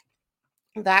make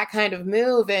that kind of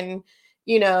move. And,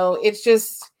 you know, it's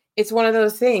one of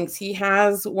those things. He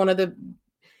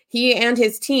and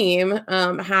his team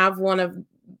have one of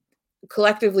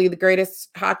collectively the greatest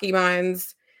hockey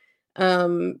minds,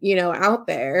 you know, out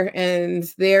there,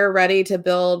 and they're ready to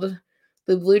build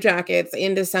the Blue Jackets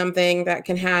into something that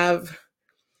can have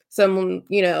some,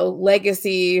 you know,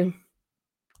 legacy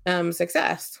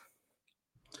success.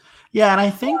 Yeah, and I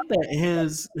think that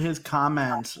his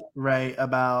comment, right,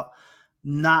 about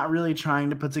not really trying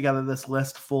to put together this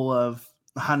list full of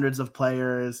hundreds of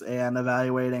players and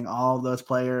evaluating all of those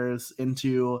players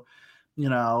into, you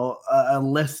know, a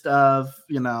list of,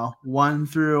 you know, 1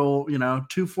 through, you know,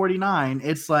 249.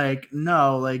 It's like,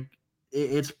 no, like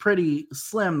it's pretty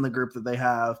slim, the group that they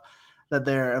have that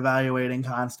they're evaluating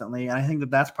constantly. And I think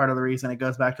that that's part of the reason. It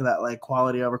goes back to that like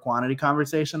quality over quantity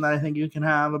conversation that I think you can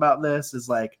have about this is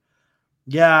like,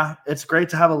 yeah, it's great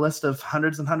to have a list of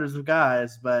hundreds and hundreds of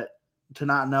guys, but to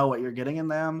not know what you're getting in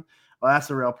them, well, that's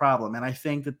a real problem. And I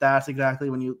think that that's exactly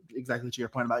to your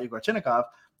point about Igor Chinnikov.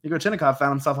 Igor Chinnikov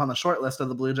found himself on the short list of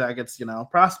the Blue Jackets, you know,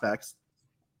 prospects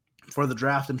for the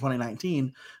draft in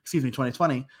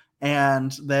 2020.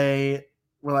 And they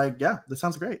were like, yeah, this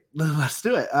sounds great. Let's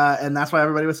do it. And that's why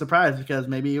everybody was surprised, because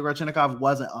maybe Igor Chinnikov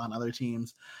wasn't on other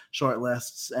teams' short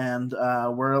lists. And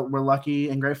we're lucky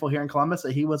and grateful here in Columbus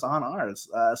that he was on ours.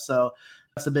 So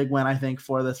that's a big win, I think,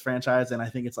 for this franchise. And I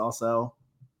think it's also,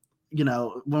 you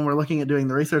know, when we're looking at doing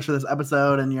the research for this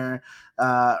episode and you're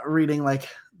reading like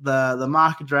the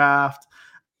mock draft,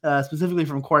 specifically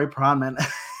from Corey Pronman,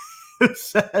 who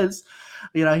says,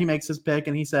 you know, he makes his pick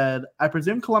and he said, I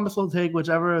presume Columbus will take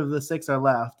whichever of the 6 are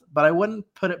left, but I wouldn't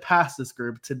put it past this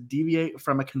group to deviate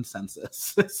from a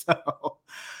consensus. So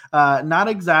not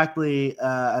exactly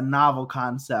a novel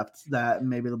concept that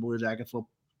maybe the Blue Jackets will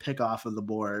pick off of the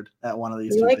board at one of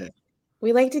these two picks.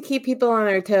 We like to keep people on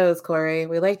their toes, Corey.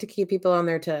 We like to keep people on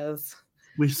their toes.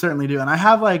 We certainly do. And I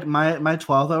have like my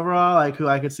 12th overall, like who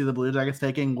I could see the Blue Jackets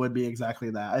taking would be exactly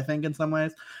that, I think, in some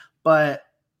ways. But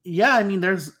yeah, I mean,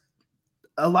 there's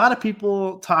a lot of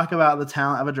people talk about the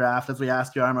talent of a draft, as we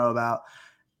asked Jarmo about,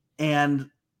 and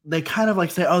they kind of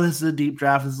like say, oh, this is a deep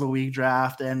draft, this is a weak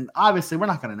draft. And obviously we're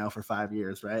not going to know for 5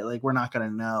 years, right? Like we're not going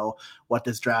to know what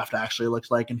this draft actually looks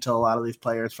like until a lot of these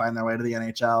players find their way to the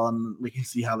NHL and we can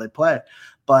see how they play.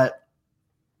 But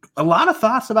a lot of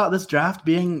thoughts about this draft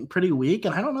being pretty weak,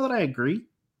 and I don't know that I agree.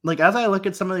 Like, as I look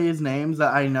at some of these names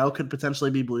that I know could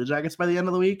potentially be Blue Jackets by the end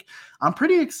of the week, I'm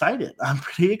pretty excited. I'm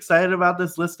pretty excited about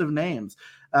this list of names.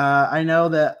 I know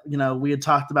that, you know, we had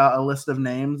talked about a list of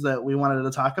names that we wanted to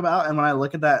talk about. And when I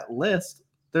look at that list,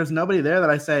 there's nobody there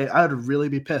that I say I would really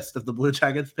be pissed if the Blue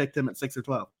Jackets picked him at 6 or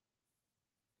 12.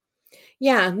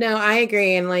 Yeah, no, I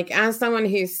agree. And like, as someone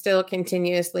who's still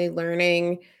continuously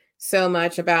learning so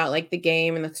much about like the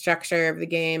game and the structure of the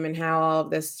game and how all of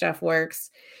this stuff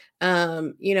works,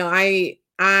 you know,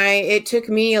 it took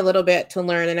me a little bit to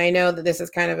learn, and I know that this is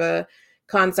kind of a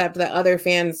concept that other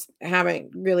fans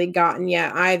haven't really gotten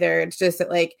yet either. It's just that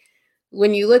like,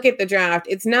 when you look at the draft,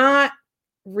 it's not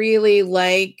really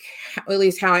like, at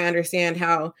least how I understand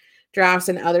how drafts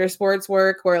in other sports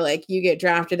work, where like you get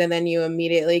drafted and then you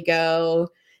immediately go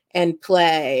and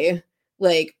play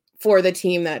like for the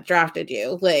team that drafted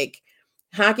you. Like,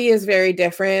 hockey is very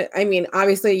different. I mean,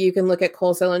 obviously you can look at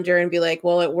Cole Sillinger and be like,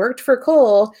 well, it worked for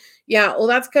Cole. Yeah, well,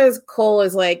 that's because Cole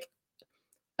is like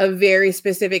a very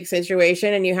specific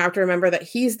situation. And you have to remember that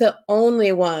he's the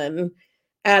only one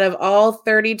out of all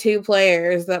 32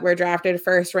 players that were drafted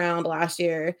first round last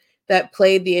year that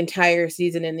played the entire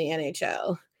season in the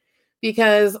NHL.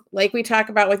 Because like we talk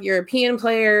about with European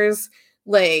players,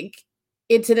 like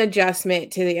it's an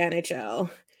adjustment to the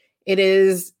NHL. It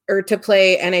is, or to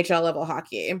play NHL level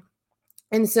hockey.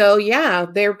 And so, yeah,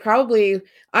 they're probably,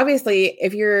 obviously,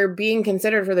 if you're being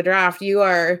considered for the draft, you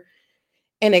are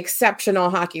an exceptional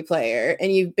hockey player,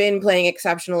 and you've been playing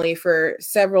exceptionally for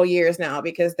several years now,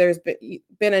 because there's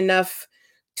been enough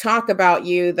talk about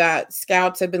you that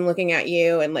scouts have been looking at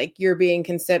you and like you're being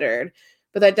considered.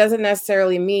 But that doesn't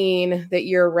necessarily mean that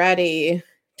you're ready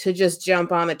to just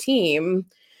jump on a team.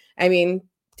 I mean,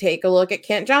 take a look at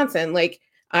Kent Johnson. Like,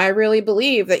 I really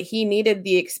believe that he needed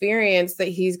the experience that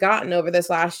he's gotten over this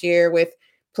last year with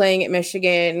playing at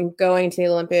Michigan, going to the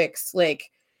Olympics. Like,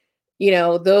 you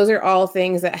know, those are all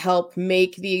things that help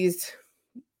make these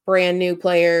brand new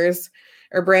players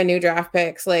or brand new draft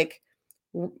picks like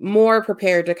more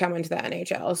prepared to come into the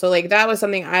NHL. So like that was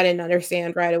something I didn't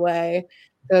understand right away.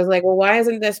 So I was like, well, why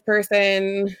isn't this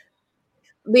person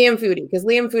Liam Foudy? Because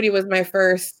Liam Foudy was my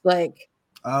first like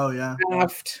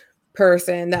draft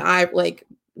person that I like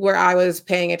where I was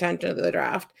paying attention to the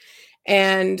draft.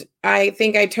 And I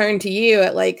think I turned to you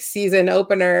at like season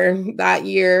opener that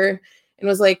year and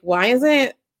was like, why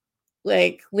isn't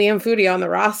like Liam Foudy on the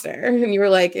roster? And you were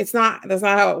like, that's not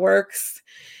how it works.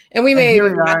 And we made here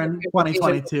we are in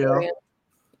 2022.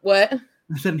 What?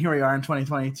 Then here we are in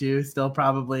 2022. Still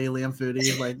probably Liam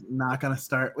Foudy like not gonna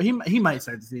start. Well, he might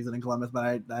start the season in Columbus, but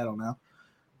I don't know.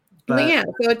 But yeah,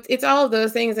 so it's all of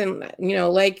those things, and you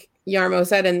know, like Jarmo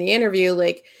said in the interview,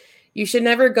 like you should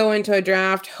never go into a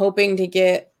draft hoping to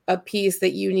get a piece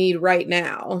that you need right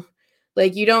now.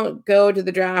 Like you don't go to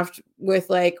the draft with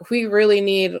like, we really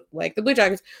need, like the Blue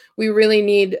Jackets, we really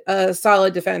need a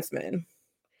solid defenseman.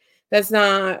 That's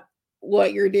not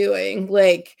what you're doing.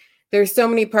 Like there's so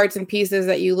many parts and pieces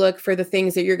that you look for the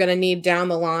things that you're going to need down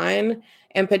the line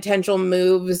and potential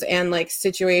moves and like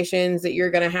situations that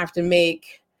you're going to have to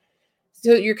make.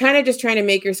 So you're kind of just trying to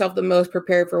make yourself the most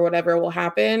prepared for whatever will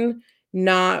happen,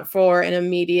 not for an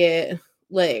immediate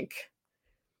like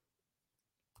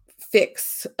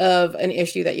fix of an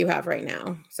issue that you have right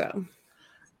now. So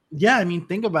yeah, I mean,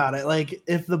 think about it. Like,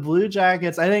 if the Blue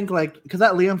Jackets, I think, like, because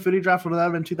that Liam Foudy draft would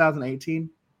have been 2018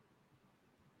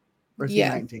 or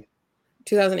 2019?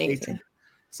 2018.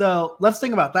 So let's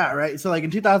think about that, right? So, like,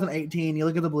 in 2018, you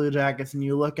look at the Blue Jackets and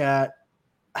you look at,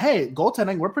 hey,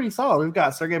 goaltending, we're pretty solid. We've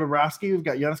got Sergei Bobrovsky, we've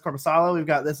got Jonas Korpisalo, we've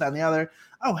got this, that, and the other.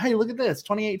 Oh, hey, look at this.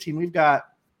 2018, we've got,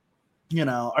 you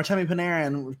know, Artemi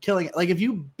Panarin killing it. Like, if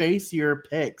you base your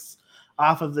picks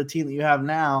off of the team that you have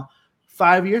now,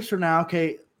 5 years from now,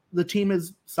 okay, the team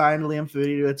has signed Liam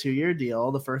Foudy to a 2-year deal,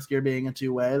 the first year being a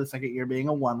 2-way, the second year being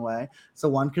a 1-way. So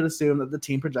one could assume that the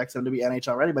team projects him to be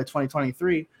NHL ready by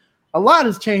 2023. A lot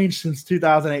has changed since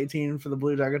 2018 for the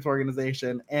Blue Jackets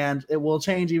organization, and it will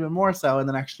change even more so in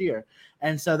the next year.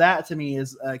 And so that, to me,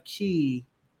 is a key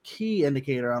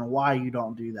indicator on why you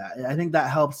don't do that. I think that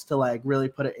helps to, like, really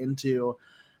put it into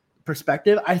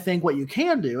perspective. I think what you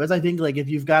can do is, I think, like, if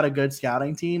you've got a good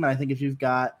scouting team, and I think if you've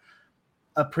got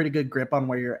a pretty good grip on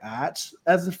where you're at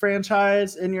as a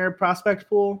franchise in your prospect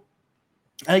pool,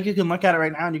 I think you can look at it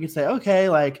right now and you can say, okay,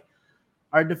 like,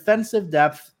 our defensive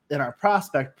depth in our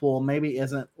prospect pool maybe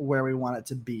isn't where we want it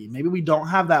to be. Maybe we don't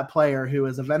have that player who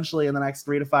is eventually in the next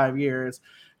 3 to 5 years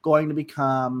going to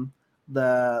become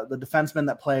the defenseman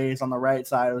that plays on the right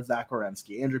side of Zach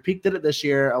Werenski. Andrew Peeke did it this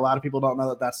year. A lot of people don't know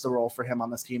that that's the role for him on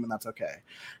this team, and that's okay.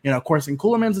 You know, Corson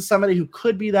Ceulemans is somebody who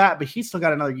could be that, but he's still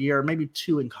got another year, maybe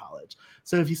 2 in college.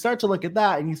 So if you start to look at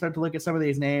that and you start to look at some of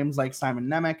these names like Simon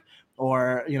Nemec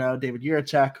or, you know, David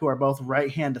Jiricek, who are both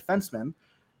right-hand defensemen,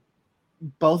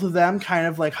 both of them kind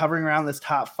of like hovering around this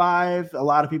top 5. A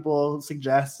lot of people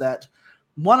suggest that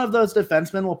one of those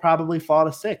defensemen will probably fall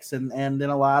to 6, and in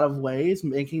a lot of ways,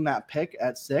 making that pick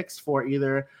at 6 for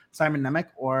either Simon Nemec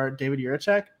or David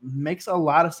Jiricek makes a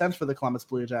lot of sense for the Columbus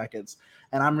Blue Jackets.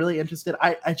 And I'm really interested.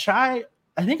 I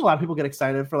think a lot of people get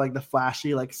excited for like the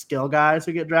flashy, like skill guys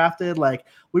who get drafted. Like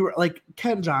we were like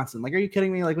Kent Johnson. Like, are you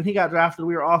kidding me? Like when he got drafted,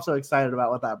 we were also excited about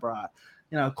what that brought.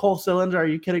 You know, Cole Sillinger, are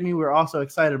you kidding me? We were also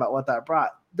excited about what that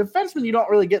brought. Defensemen, you don't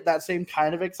really get that same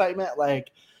kind of excitement.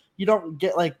 Like you don't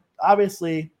get like,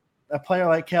 obviously a player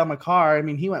like Cale Makar, I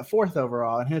mean, he went 4th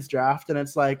overall in his draft, and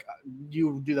it's like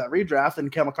you do that redraft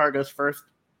and Cale Makar goes first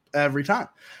every time.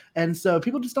 And so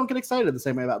people just don't get excited the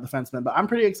same way about defensemen, but I'm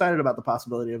pretty excited about the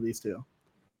possibility of these two.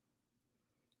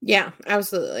 Yeah,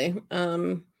 absolutely.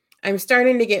 I'm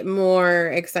starting to get more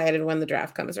excited when the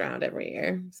draft comes around every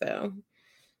year. So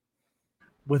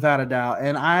without a doubt.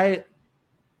 And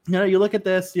you look at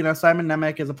this, you know, Simon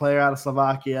Nemec is a player out of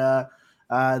Slovakia.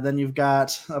 Then you've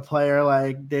got a player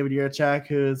like David Jiricek,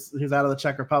 who's out of the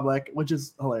Czech Republic, which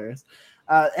is hilarious.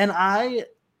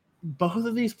 Both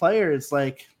of these players,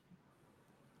 like,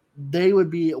 they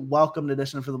would be a welcomed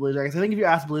addition for the Blue Jackets. I think if you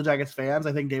ask Blue Jackets fans,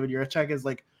 I think David Jiricek is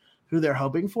like who they're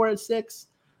hoping for at 6.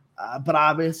 But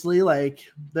obviously, like,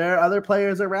 there are other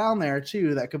players around there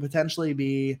too that could potentially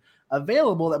be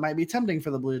available that might be tempting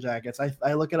for the Blue Jackets.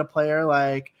 I look at a player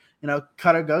like, you know,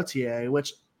 Cutter Gauthier,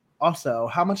 which also,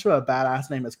 how much of a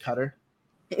badass name is Cutter?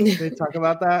 Can we talk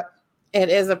about that? It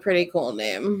is a pretty cool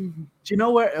name. Do you know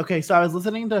where? Okay, so I was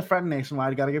listening to Front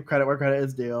Nationwide. Got to give credit where credit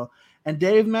is due. And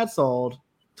Dave Metzold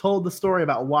told the story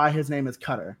about why his name is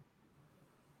Cutter.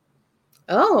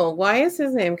 Oh, why is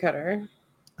his name Cutter?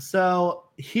 So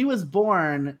he was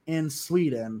born in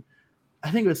Sweden.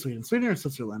 I think it was Sweden or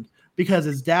Switzerland, because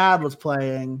his dad was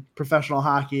playing professional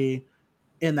hockey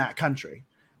in that country.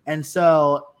 And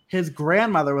so his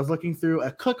grandmother was looking through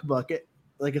a cookbook,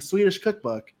 like a Swedish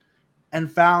cookbook,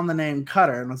 and found the name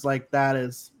Cutter and was like, that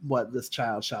is what this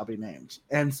child shall be named.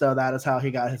 And so that is how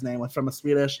he got his name, was from a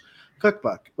Swedish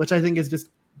cookbook, which I think is just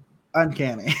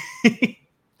uncanny.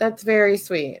 That's very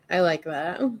sweet. I like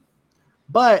that.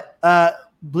 But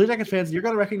Blue Jackets fans, you're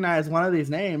going to recognize one of these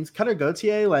names. Cutter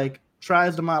Gauthier, like,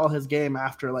 tries to model his game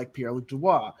after, like, Pierre-Luc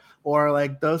Dubois or,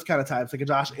 like, those kind of types, like a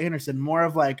Josh Anderson, more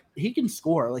of, like, he can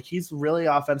score. Like, he's really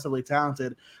offensively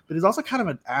talented, but he's also kind of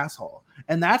an asshole.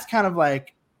 And that's kind of,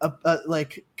 like,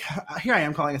 like, here I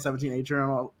am calling a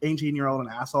 18-year-old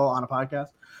an asshole on a podcast,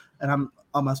 and I'm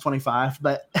almost 25,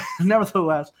 but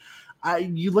nevertheless,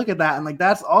 you look at that and, like,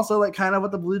 that's also, like, kind of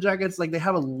what the Blue Jackets, like, they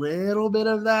have a little bit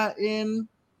of that in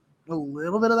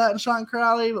Sean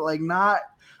Crowley, but, like, not,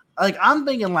 like, I'm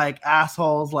thinking, like,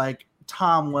 assholes like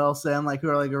Tom Wilson, like, who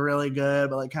are, like, really good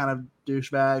but, like, kind of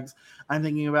douchebags. I'm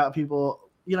thinking about people,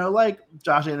 you know, like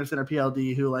Josh Anderson or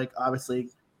PLD, who, like, obviously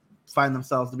find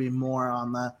themselves to be more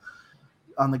on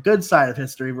the good side of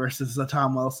history versus the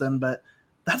Tom Wilson. But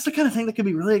that's the kind of thing that could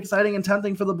be really exciting and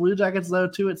tempting for the Blue Jackets, though,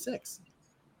 too, at 6.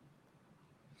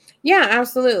 Yeah,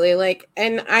 absolutely. Like,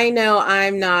 and I know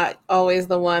I'm not always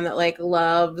the one that, like,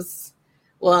 loves,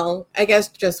 well, I guess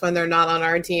just when they're not on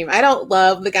our team. I don't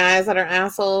love the guys that are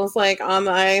assholes, like, on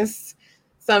the ice.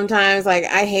 Sometimes, like,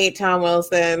 I hate Tom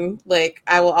Wilson. Like,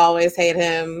 I will always hate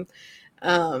him.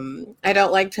 I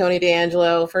don't like Tony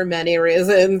DeAngelo for many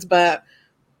reasons, but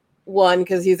one,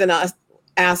 because he's an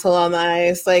asshole on the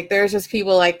ice. Like, there's just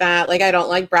people like that. Like, I don't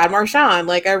like Brad Marchand.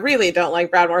 Like, I really don't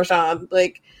like Brad Marchand.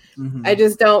 Like, I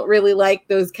just don't really like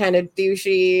those kind of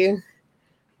douchey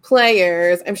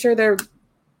players. I'm sure they're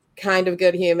kind of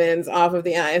good humans off of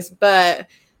the ice, but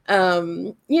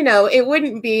you know, it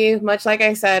wouldn't be much, like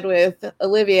I said with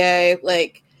Olivier,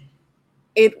 like,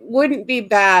 it wouldn't be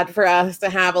bad for us to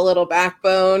have a little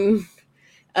backbone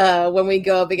when we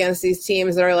go up against these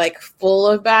teams that are, like, full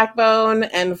of backbone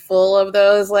and full of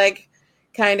those, like,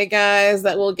 kind of guys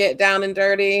that will get down and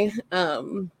dirty.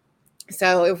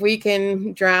 So if we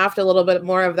can draft a little bit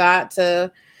more of that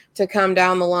to come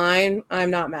down the line,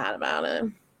 I'm not mad about it.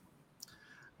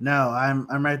 No,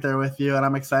 I'm right there with you, and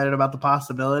I'm excited about the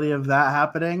possibility of that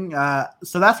happening.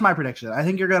 So that's my prediction. I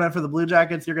think for the Blue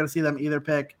Jackets, you're gonna see them either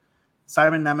pick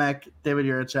Simon Nemec, David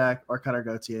Jiricek, or Cutter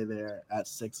Gauthier there at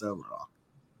 6 overall.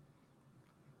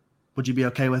 Would you be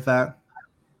okay with that?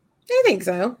 I think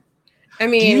so. I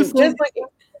mean, just like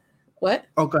what?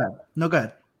 Oh, go ahead. No, go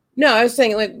ahead. No, I was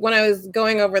saying, like, when I was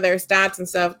going over their stats and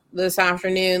stuff this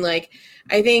afternoon, like,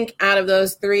 I think out of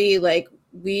those three, like,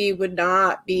 we would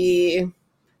definitely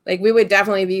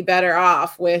be better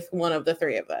off with one of the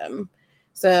three of them.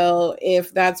 So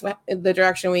if that's the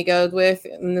direction we go with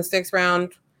in the 6th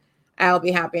round, I'll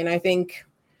be happy. And I think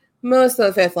most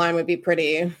of the 5th line would be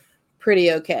pretty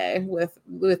okay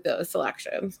with those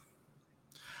selections.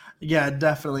 Yeah,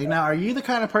 definitely. Now, are you the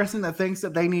kind of person that thinks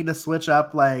that they need to switch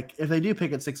up? Like, if they do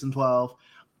pick at 6 and 12,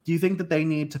 do you think that they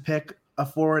need to pick a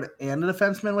forward and a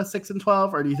defenseman with 6 and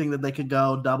 12, or do you think that they could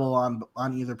go double on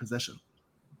either position?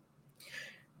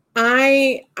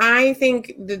 I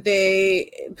think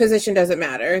that position doesn't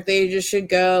matter. They just should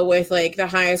go with, like, the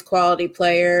highest quality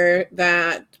player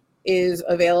that is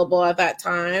available at that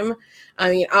time. I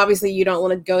mean, obviously you don't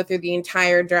want to go through the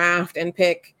entire draft and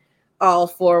pick all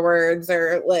forwards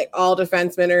or, like, all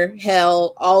defensemen or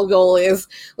hell, all goalies.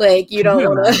 Like, you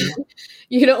don't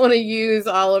want to use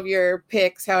all of your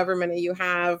picks, however many you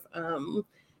have,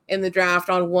 in the draft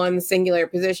on one singular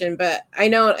position. But I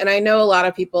know a lot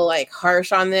of people, like,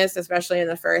 harsh on this, especially in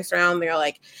the 1st round. They're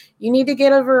like, you need to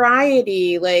get a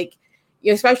variety, like,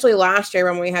 especially last year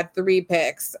when we had 3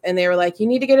 picks, and they were like, you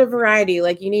need to get a variety,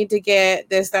 like, you need to get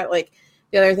this, that, like,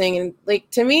 the other thing. And, like,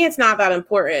 to me, it's not that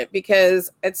important, because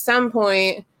at some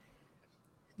point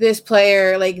this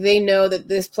player, like, they know that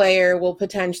this player will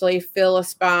potentially fill a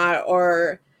spot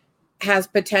or has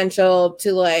potential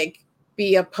to, like,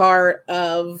 be a part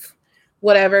of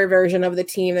whatever version of the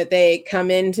team that they come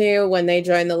into when they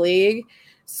join the league.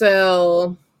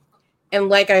 So, and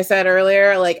like I said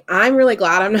earlier, like, I'm really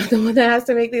glad I'm not the one that has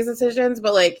to make these decisions,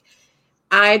 but, like,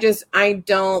 I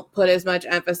don't put as much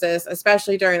emphasis,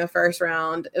 especially during the 1st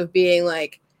round, of being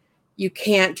like, you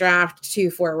can't draft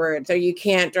 2 forwards or you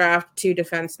can't draft 2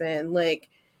 defensemen. Like,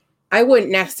 I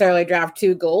wouldn't necessarily draft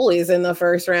 2 goalies in the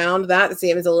 1st round. That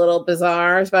seems a little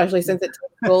bizarre, especially since it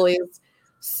took goalies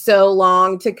so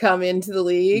long to come into the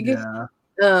league. Yeah.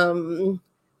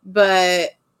 But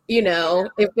you know,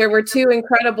 if there were two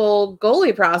incredible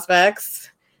goalie prospects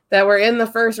that were in the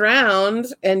first round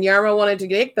and Jarmo wanted to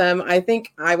take them, I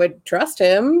think I would trust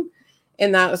him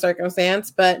in that circumstance.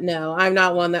 But no, I'm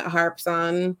not one that harps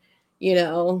on, you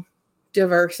know,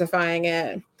 diversifying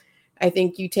it. I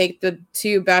think you take the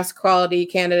two best quality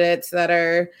candidates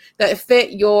that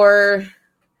fit your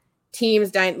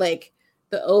team's like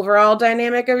the overall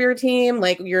dynamic of your team,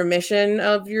 like your mission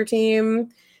of your team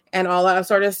and all that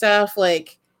sort of stuff.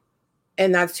 Like,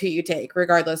 and that's who you take,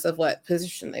 regardless of what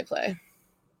position they play.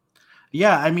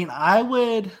 Yeah, I mean, I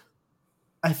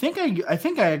think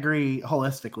I agree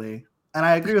holistically, and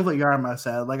I agree with what Jarmo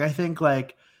said. Like, I think,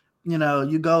 like, you know,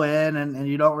 you go in and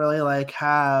you don't really like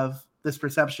have this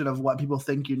perception of what people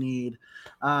think you need.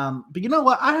 But you know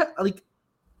what?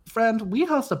 Friend, we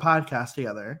host a podcast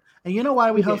together. And you know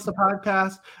why we host a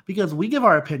podcast? Because we give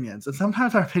our opinions. And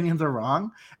sometimes our opinions are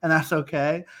wrong, and that's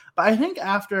okay. But I think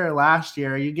after last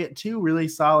year, you get two really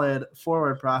solid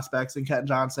forward prospects in Kent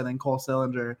Johnson and Cole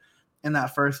Sillinger in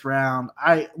that first round.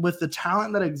 With the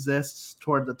talent that exists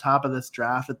toward the top of this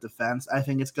draft at defense, I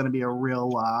think it's going to be a real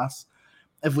loss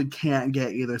if we can't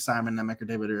get either Simon Nemec or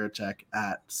David Jiricek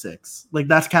at 6. Like,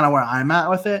 that's kind of where I'm at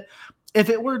with it. If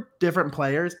it were different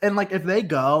players, and like if they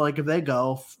go like 3rd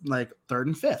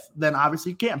and 5th, then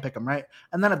obviously you can't pick them, right?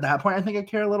 And then at that point, I think I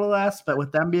care a little less. But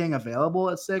with them being available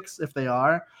at 6, if they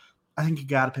are, I think you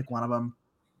got to pick one of them.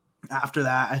 After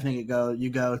that, I think you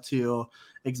go to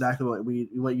exactly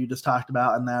what you just talked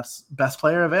about, and that's best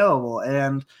player available.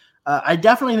 And I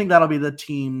definitely think that'll be the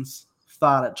team's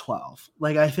thought at 12.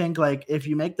 Like, I think like if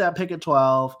you make that pick at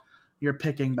 12, you're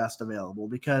picking best available,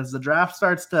 because the draft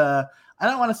starts to, I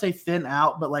don't want to say thin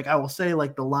out, but like I will say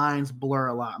like the lines blur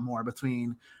a lot more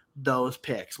between those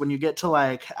picks. When you get to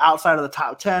like outside of the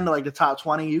top 10 to like the top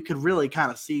 20, you could really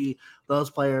kind of see those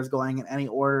players going in any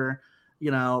order. You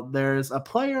know, there's a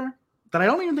player that I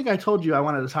don't even think I told you I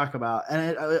wanted to talk about,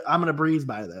 and I'm going to breeze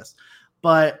by this,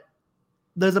 but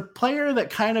there's a player that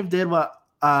kind of did what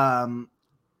Aatu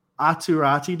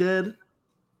Raty did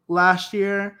last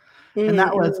year, and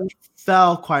that was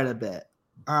fell quite a bit.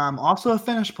 Also a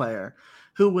Finnish player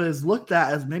who was looked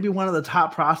at as maybe one of the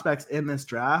top prospects in this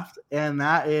draft, and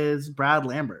that is Brad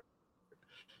Lambert.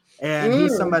 And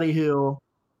he's somebody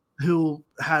who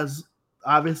has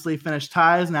obviously Finnish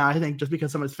ties. Now, I think just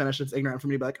because someone's Finnish, it's ignorant for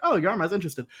me to be like, oh, Jarmo's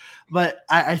interested. But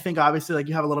I think obviously like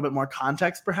you have a little bit more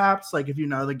context, perhaps, like if you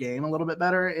know the game a little bit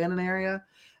better in an area.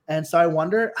 And so I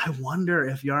wonder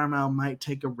if Jarmo might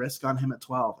take a risk on him at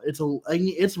 12.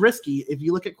 It's risky. If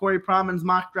you look at Corey Proman's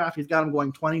mock draft, he's got him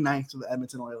going 29th to the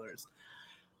Edmonton Oilers.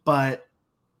 But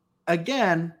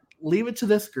again, leave it to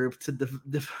this group to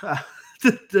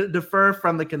defer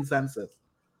from the consensus.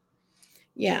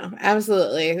 Yeah,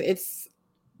 absolutely. It's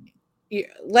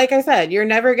like I said, you're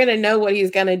never going to know what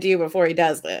he's going to do before he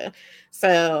does it.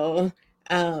 So,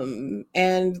 and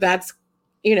that's,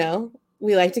 you know,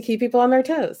 we like to keep people on their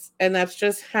toes, and that's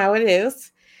just how it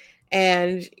is.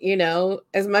 And, you know,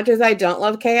 as much as I don't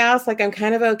love chaos, like I'm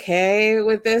kind of okay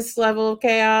with this level of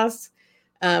chaos.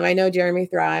 I know Jeremy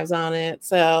thrives on it.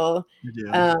 So,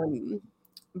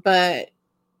 but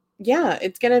yeah,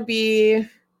 it's going to be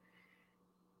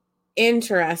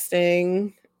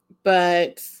interesting,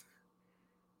 but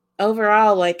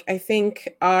overall, like I think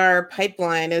our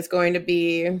pipeline is going to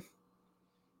be,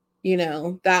 you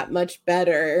know, that much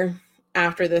better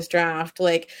after this draft.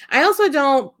 Like, I also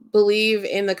don't believe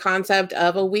in the concept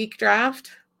of a weak draft.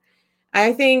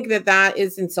 I think that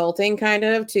is insulting kind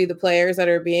of to the players that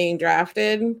are being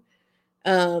drafted.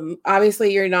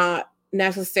 Obviously you're not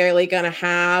necessarily going to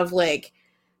have like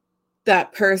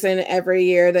that person every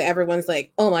year that everyone's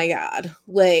like, oh my God,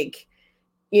 like,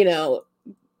 you know,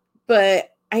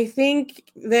 but I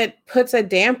think that puts a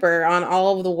damper on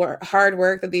all of the hard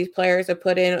work that these players have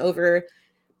put in over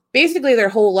basically their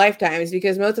whole lifetimes,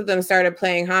 because most of them started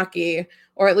playing hockey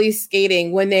or at least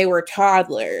skating when they were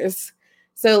toddlers.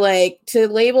 So like to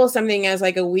label something as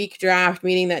like a weak draft,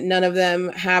 meaning that none of them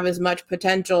have as much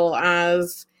potential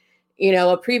as, you know,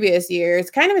 a previous year,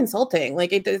 it's kind of insulting.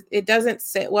 Like it doesn't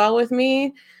sit well with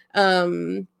me.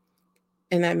 And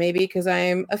that may be because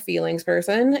I'm a feelings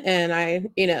person and I,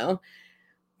 you know,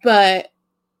 but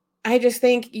I just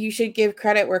think you should give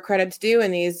credit where credit's due.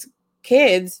 And these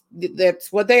kids,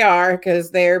 that's what they are,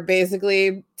 because they're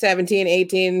basically 17,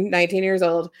 18, 19 years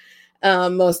old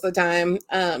most of the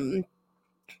time.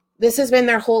 This has been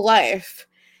their whole life.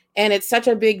 And it's such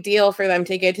a big deal for them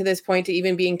to get to this point to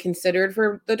even being considered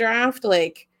for the draft.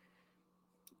 Like,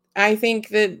 I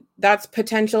think that's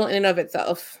potential in and of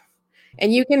itself.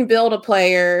 And you can build a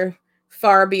player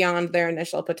far beyond their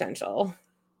initial potential.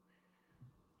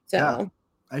 So yeah,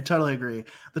 I totally agree.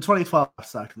 The 2012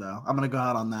 sucked, though. I'm going to go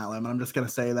out on that limb. I'm just going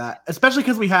to say that, especially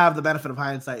because we have the benefit of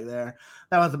hindsight there.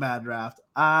 That was a bad draft.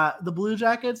 The Blue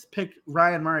Jackets picked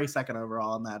Ryan Murray second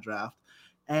overall in that draft.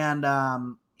 And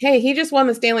hey, he just won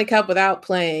the Stanley Cup without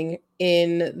playing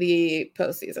in the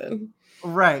postseason.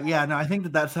 Right. Yeah. No, I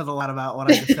think that says a lot about what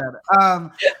I just said.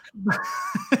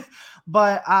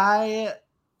 But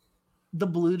the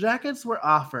Blue Jackets were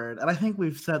offered, and I think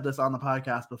we've said this on the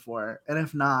podcast before, and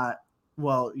if not,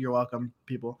 well, you're welcome,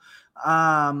 people.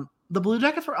 The Blue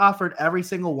Jackets were offered every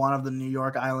single one of the New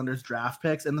York Islanders draft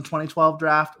picks in the 2012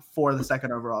 draft for the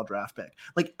second overall draft pick.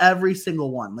 Like every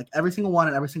single one in every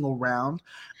single round.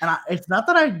 And it's not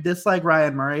that I dislike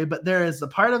Ryan Murray, but there is a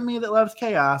part of me that loves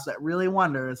chaos that really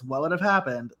wonders what would have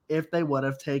happened if they would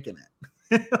have taken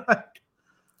it.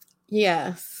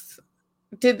 Yes.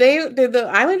 Did the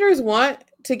Islanders want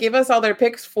to give us all their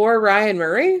picks for Ryan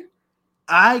Murray?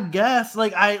 I guess,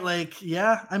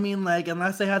 yeah. I mean,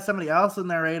 unless they had somebody else in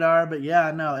their radar, but yeah,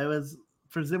 no, it was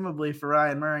presumably for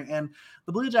Ryan Murray. And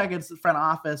the Blue Jackets front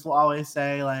office will always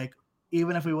say,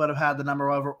 even if we would have had the number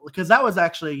over, because that was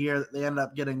actually a year that they ended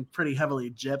up getting pretty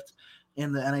heavily gypped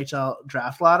in the NHL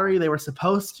draft lottery. They were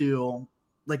supposed to,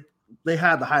 they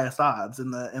had the highest odds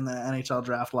in the NHL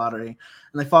draft lottery,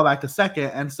 and they fall back to second.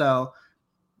 And so,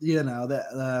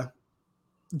 the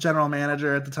general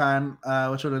manager at the time,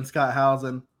 which would have been Scott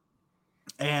Housen,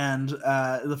 and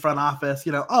the front office,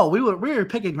 we were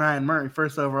picking Ryan Murray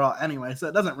first overall anyway, so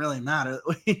it doesn't really matter,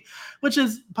 which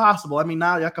is possible. I mean,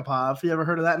 now Yakupov, you ever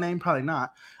heard of that name? Probably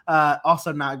not.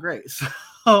 Also not great.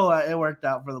 So it worked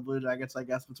out for the Blue Jackets, I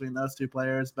guess, between those two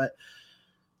players. But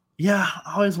yeah,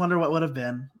 I always wonder what would have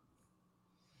been.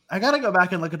 I got to go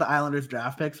back and look at the Islanders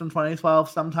draft picks from 2012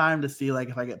 sometime to see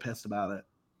if I get pissed about it.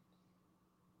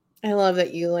 I love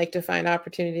that you like to find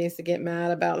opportunities to get mad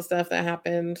about stuff that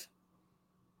happened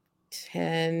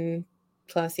 10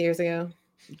 plus years ago.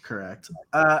 Correct.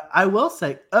 I will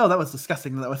say, that was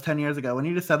disgusting. That was 10 years ago. When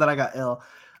you just said that, I got ill.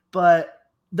 But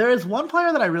there is one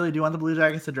player that I really do want the Blue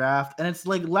Jackets to draft, and it's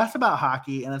less about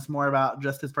hockey and it's more about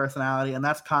just his personality, and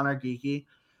that's Connor Geekie.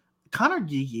 Connor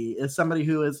Geekie is somebody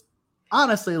who is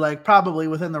honestly probably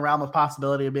within the realm of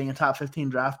possibility of being a top 15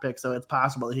 draft pick, so it's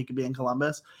possible that he could be in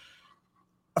Columbus.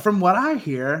 From what I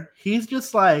hear, he's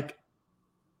just the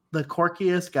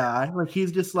quirkiest guy.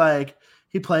 He's just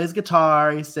he plays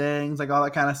guitar, he sings, all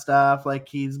that kind of stuff.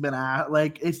 He's been at,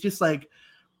 it's just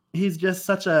he's just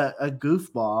such a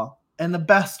goofball in the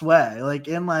best way.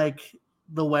 In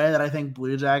the way that I think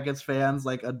Blue Jackets fans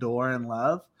adore and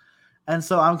love. And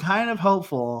so I'm kind of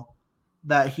hopeful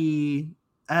that he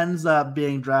ends up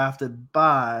being drafted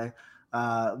by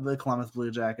the Columbus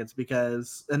Blue Jackets,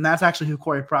 and that's actually who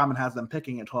Corey Pronman has them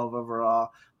picking at 12 overall.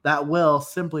 That will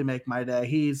simply make my day.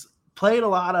 He's played a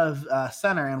lot of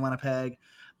center in Winnipeg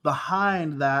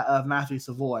behind that of Matthew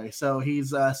Savoy. So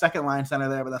he's a second line center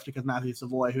there, but that's because Matthew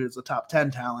Savoy, who's a top 10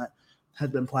 talent, has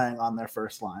been playing on their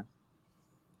first line.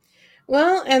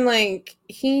 Well, and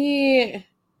he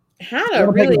had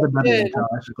a really good...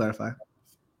 I should clarify.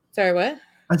 Sorry, what?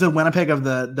 I said Winnipeg of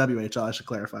the WHL. I should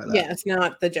clarify that. Yes,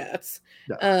 not the Jets.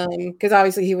 Yeah. Because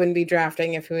obviously he wouldn't be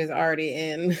drafting if he was already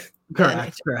in.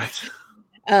 Correct.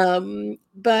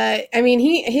 But I mean,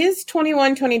 his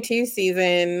 21-22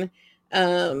 season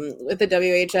with the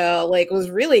WHL was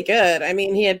really good. I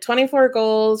mean, he had 24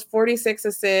 goals, 46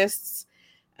 assists.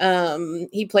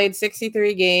 He played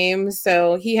 63 games,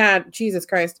 so he had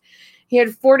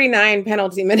 49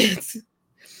 penalty minutes.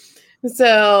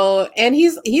 So, and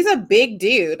he's a big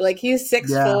dude. He's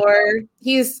 6'4".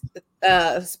 He's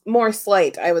more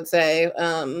slight, I would say,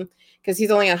 because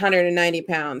he's only 190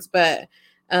 pounds. But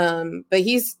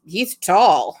he's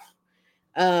tall.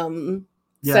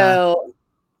 So,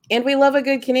 and we love a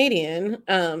good Canadian.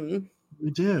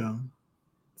 We do.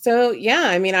 So yeah,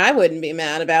 I mean, I wouldn't be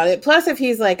mad about it. Plus, if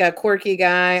he's a quirky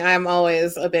guy, I'm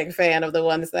always a big fan of the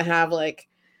ones that have an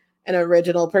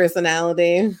original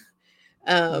personality.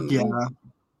 And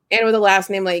with a last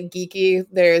name like Geekie,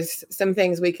 there's some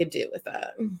things we could do with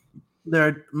that.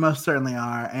 There most certainly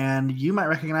are, and you might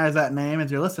recognize that name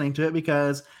as you're listening to it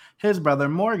because his brother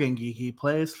Morgan Geekie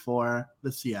plays for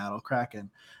the Seattle Kraken.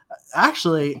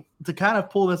 Actually, to kind of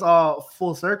pull this all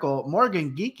full circle,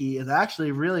 Morgan Geekie is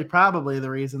actually really probably the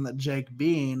reason that Jake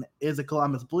Bean is a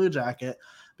Columbus Blue Jacket,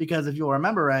 because if you'll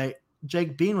remember right,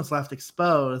 Jake Bean was left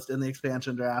exposed in the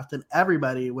expansion draft, and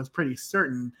everybody was pretty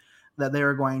certain that they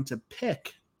were going to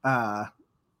pick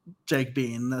Jake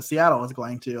Bean. Seattle was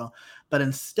going to. But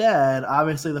instead,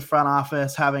 obviously the front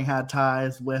office, having had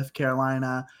ties with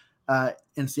Carolina,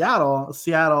 in Seattle,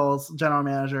 Seattle's general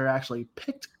manager actually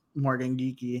picked Morgan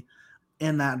Geekie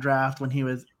in that draft when he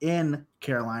was in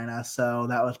Carolina. So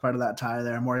that was part of that tie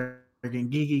there. Morgan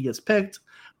Geekie gets picked.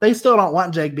 They still don't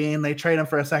want Jake Bean. They trade him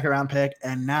for a second-round pick,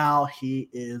 and now he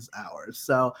is ours.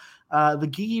 So the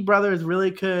Geekie brothers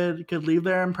really could leave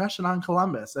their impression on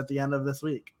Columbus at the end of this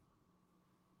week.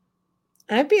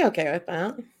 I'd be okay with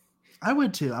that. I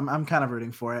would too. I'm kind of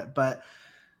rooting for it. But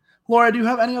Laura, do you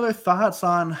have any other thoughts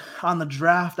on the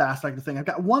draft aspect of things? I've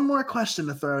got one more question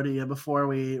to throw to you before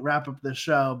we wrap up this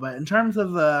show. But in terms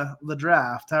of the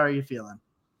draft, how are you feeling?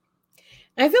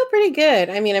 I feel pretty good.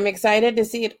 I mean, I'm excited to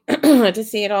see it to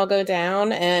see it all go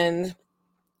down, and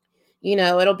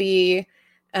it'll be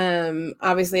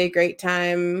obviously a great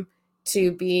time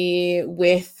to be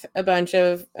with a bunch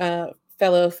of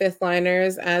fellow fifth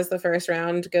liners as the first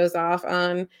round goes off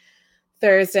on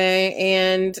Thursday,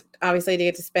 and obviously to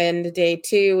get to spend day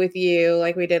 2 with you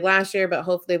like we did last year, but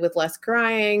hopefully with less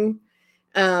crying.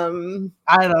 I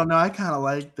don't know. I kind of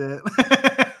liked it.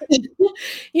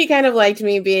 He kind of liked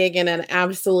me being in an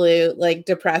absolute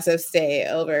depressive state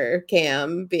over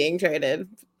Cam being traded.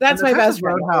 That's my best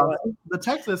friend. The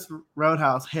Texas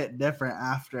Roadhouse hit different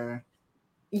after.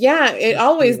 Yeah, it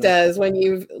always does when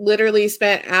you've literally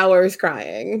spent hours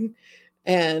crying.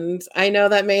 And I know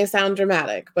that may sound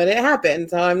dramatic, but it happened,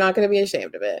 so I'm not going to be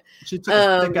ashamed of it. She took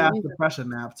a thick-ass depression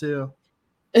nap, too.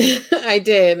 I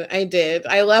did.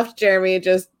 I left Jeremy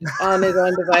just on his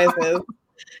own devices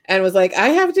and was like, I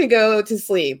have to go to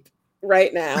sleep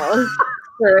right now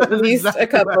for at least a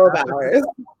couple of hours.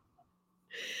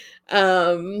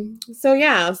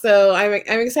 So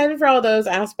I'm excited for all those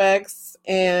aspects,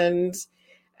 and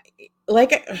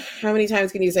how many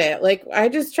times can you say it? I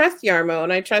just trust Jarmo,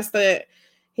 and I trust that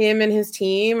him and his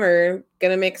team are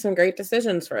going to make some great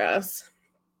decisions for us.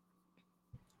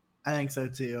 I think so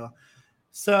too.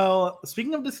 So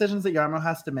speaking of decisions that Jarmo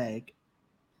has to make,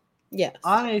 yes,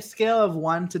 on a scale of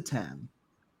 1 to 10,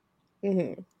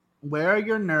 mm-hmm. where are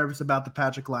your nerves about the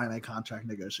Patrik Laine contract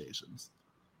negotiations?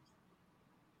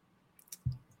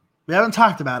 We haven't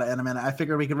talked about it in a minute. I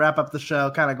figured we could wrap up the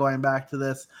show kind of going back to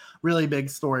this really big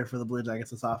story for the Blue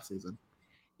Jackets this offseason.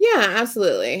 Yeah,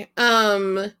 absolutely.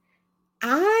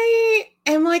 I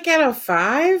am at a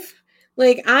 5.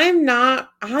 I'm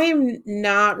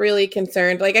not really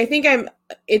concerned. I think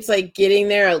it's getting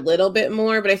there a little bit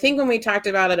more, but I think when we talked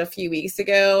about it a few weeks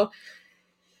ago,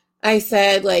 I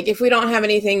said, if we don't have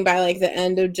anything by the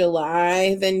end of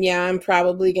July, then yeah, I'm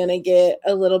probably going to get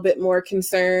a little bit more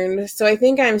concerned. So I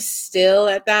think I'm still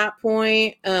at that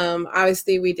point.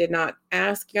 Obviously we did not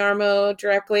ask Jarmo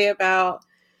directly about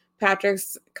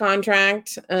Patrik's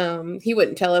contract. He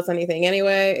wouldn't tell us anything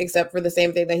anyway, except for the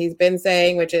same thing that he's been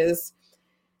saying, which is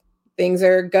things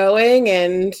are going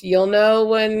and you'll know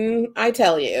when I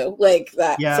tell you,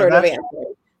 that sort of answer.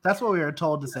 That's what we were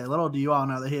told to say. Little do you all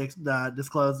know that he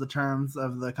disclosed the terms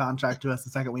of the contract to us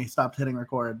the second we stopped hitting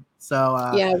record. So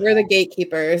yeah, we're the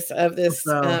gatekeepers of this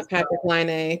Patrik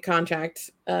Laine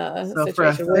contract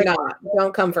situation. We're not.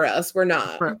 Don't come for us. We're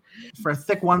not. For a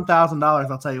thick $1,000,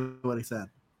 I'll tell you what he said.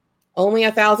 Only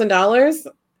 $1,000?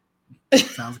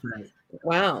 Sounds great.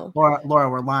 Wow. Laura,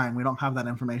 we're lying. We don't have that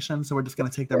information, so we're just going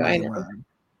to take their money and run.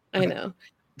 I know.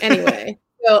 Anyway,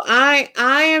 so I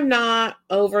am not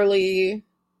overly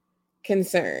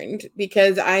concerned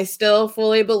because I still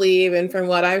fully believe, and from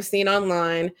what I've seen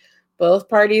online, both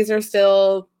parties are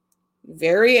still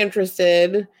very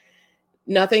interested.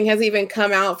 Nothing has even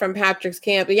come out from Patrik's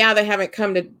camp. But yeah, they haven't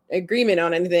come to agreement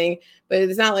on anything, but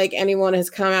it's not like anyone has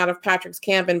come out of Patrik's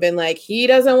camp and been like, he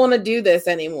doesn't want to do this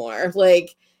anymore.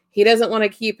 He doesn't want to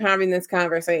keep having this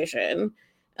conversation.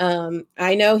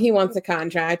 I know he wants a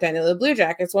contract. I know the Blue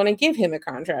Jackets want to give him a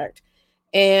contract.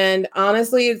 And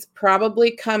honestly, it's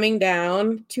probably coming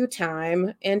down to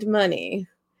time and money.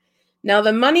 Now,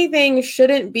 the money thing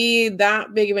shouldn't be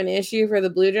that big of an issue for the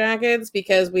Blue Jackets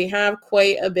because we have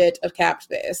quite a bit of cap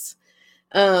space.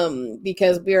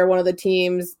 Because we are one of the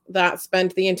teams that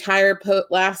spent the entire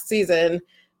last season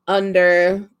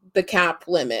under the cap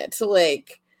limit.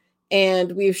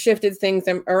 And we've shifted things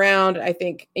around. I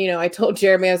think, I told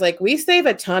Jeremy, I was like, we save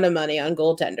a ton of money on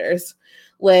goaltenders.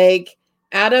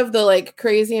 Out of the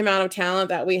crazy amount of talent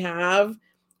that we have,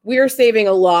 we're saving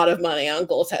a lot of money on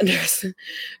goaltenders.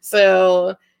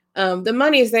 So the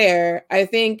money's there. I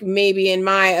think maybe, in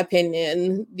my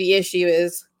opinion, the issue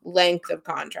is length of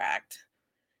contract.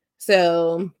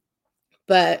 So,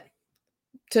 but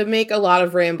to make a lot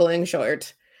of rambling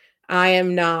short, I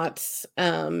am not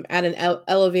at an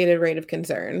elevated rate of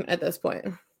concern at this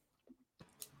point.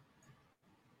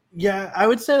 Yeah, I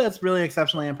would say that's really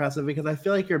exceptionally impressive because I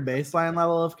feel like your baseline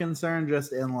level of concern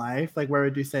just in life, like where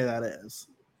would you say that is?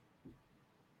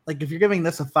 Like if you're giving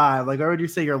this a 5, like where would you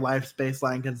say your life's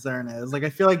baseline concern is? Like I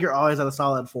feel like you're always at a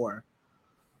solid 4.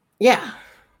 Yeah.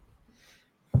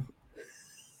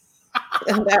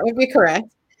 That would be correct.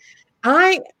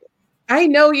 I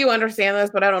know you understand this,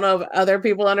 but I don't know if other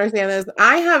people understand this.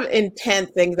 I have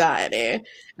intense anxiety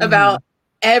about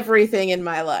everything in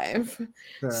my life.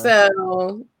 Sure.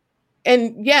 So,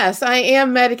 and yes, I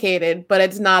am medicated, but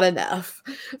it's not enough.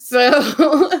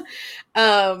 So,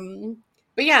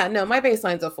 but yeah, no, my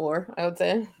baseline's a 4, I would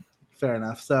say. Fair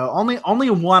enough. So only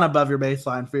one above your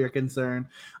baseline for your concern.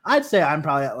 I'd say I'm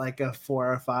probably at like a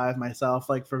 4 or 5 myself,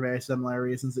 like for very similar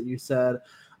reasons that you said.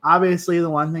 Obviously, the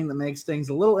one thing that makes things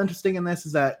a little interesting in this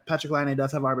is that Patrik Laine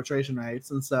does have arbitration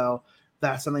rights, and so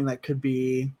that's something that could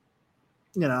be,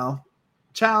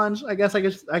 challenge. I guess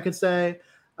I could say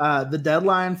the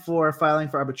deadline for filing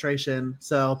for arbitration.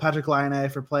 So Patrik Laine,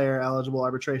 for player eligible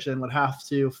arbitration, would have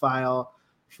to file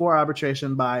for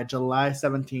arbitration by July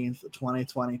 17th,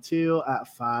 2022 at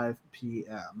 5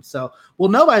 p.m. So we'll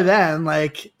know by then,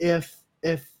 like if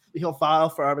he'll file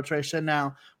for arbitration.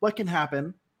 Now, what can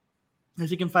happen is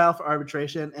he can file for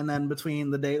arbitration, and then between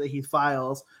the day that he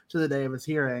files to the day of his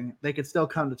hearing, they could still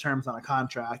come to terms on a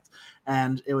contract,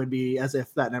 and it would be as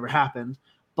if that never happened.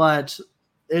 But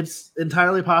it's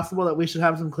entirely possible that we should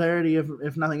have some clarity,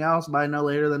 if nothing else, by no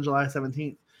later than July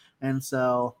 17th. And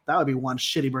so that would be one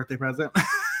shitty birthday present.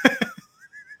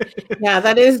 Yeah,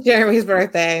 that is Jeremy's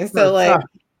birthday. So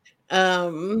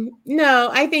no,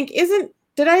 I think is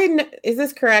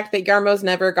this correct that Jarmo's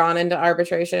never gone into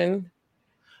arbitration?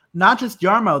 Not just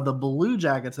Jarmo, the Blue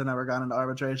Jackets have never gone into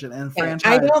arbitration in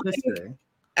franchise history.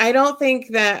 I don't think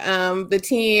that the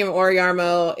team or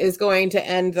Jarmo is going to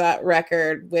end that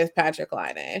record with Patrik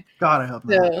Laine. God, I hope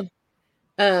not.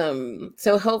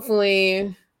 So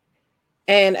hopefully,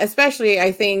 and especially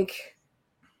I think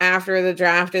after the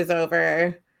draft is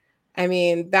over, I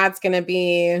mean, that's going to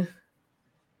be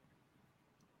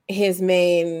his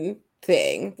main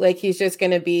thing. Like, he's just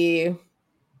going to be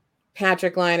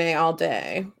Patrik Laine all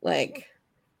day. Like,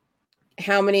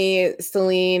 how many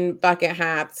Celine bucket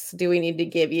hats do we need to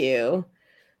give you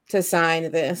to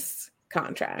sign this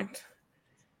contract?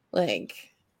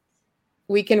 Like,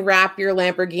 we can wrap your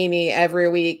Lamborghini every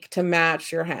week to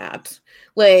match your hat.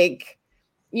 Like,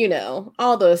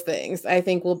 all those things I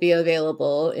think will be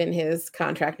available in his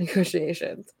contract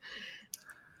negotiations.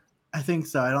 I think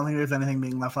so. I don't think there's anything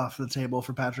being left off the table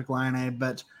for Patrik Laine.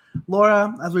 But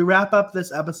Laura, as we wrap up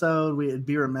this episode, we'd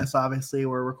be remiss, obviously.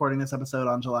 We're recording this episode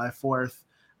on July 4th.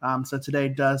 So today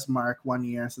does mark 1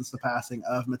 year since the passing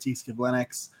of Matiss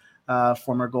Kivlenieks,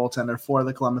 former goaltender for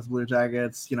the Columbus Blue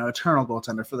Jackets, eternal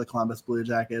goaltender for the Columbus Blue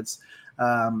Jackets.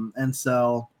 And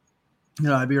so,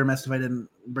 I'd be remiss if I didn't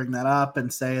bring that up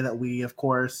and say that we, of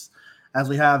course, as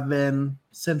we have been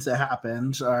since it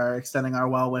happened, are extending our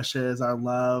well wishes, our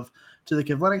love to the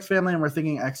Kivlenieks family, and we're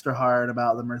thinking extra hard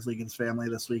about the Merzlikins family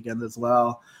this weekend as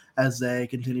well, as they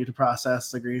continue to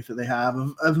process the grief that they have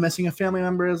of missing a family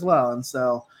member as well. And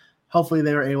so hopefully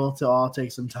they were able to all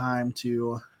take some time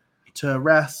to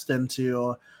rest and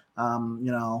to,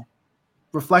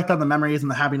 reflect on the memories and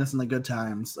the happiness and the good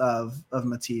times of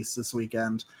Matiss this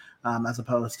weekend, as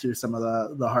opposed to some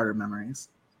of the harder memories.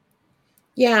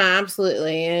 Yeah,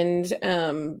 absolutely.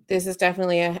 And this is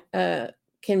definitely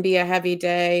can be a heavy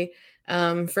day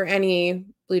for any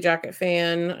Blue Jacket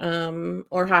fan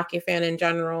or hockey fan in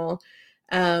general.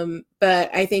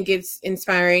 But I think it's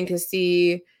inspiring to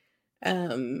see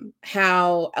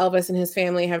how Elvis and his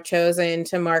family have chosen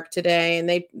to mark today,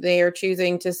 and they are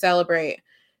choosing to celebrate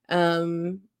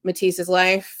Matiss's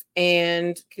life,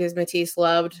 and because Matiss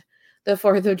loved the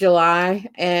 4th of July,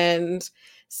 and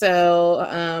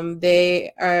so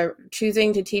they are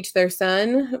choosing to teach their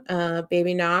son,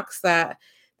 baby Knox, that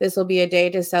this will be a day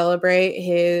to celebrate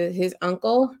his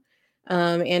uncle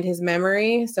and his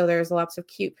memory. So there's lots of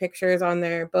cute pictures on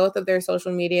both of their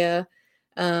social media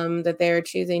that they're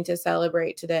choosing to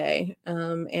celebrate today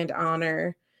and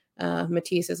honor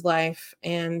Matiss's life,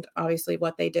 and obviously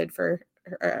what he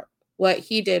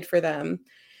did for them.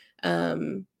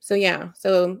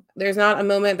 So there's not a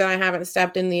moment that I haven't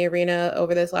stepped in the arena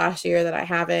over this last year that I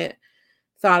haven't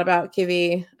thought about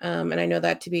Kivy. And I know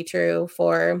that to be true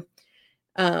for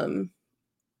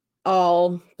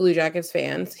all Blue Jackets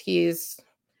fans. He's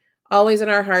always in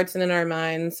our hearts and in our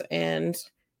minds, and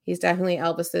he's definitely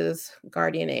Elvis's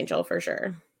guardian angel for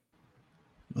sure.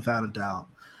 Without a doubt.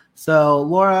 So,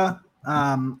 Laura,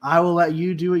 I will let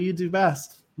you do what you do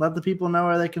best. Let the people know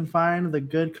where they can find the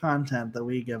good content that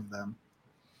we give them.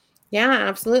 Yeah,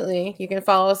 absolutely. You can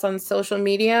follow us on social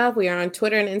media. We are on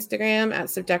Twitter and Instagram at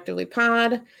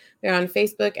SubjectivelyPod. We're on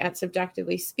Facebook at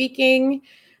Subjectively Speaking.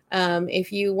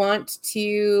 If you want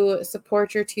to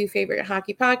support your two favorite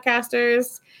hockey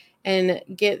podcasters and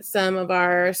get some of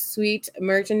our sweet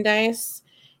merchandise,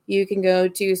 you can go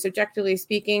to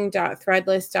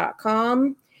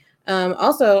subjectivelyspeaking.threadless.com.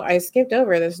 Also, I skipped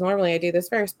over this. Normally I do this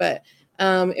first, but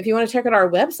if you want to check out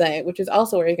our website, which is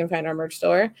also where you can find our merch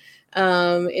store,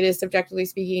 it is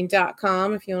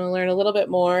subjectivelyspeaking.com. If you want to learn a little bit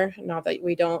more, not that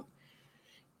we don't,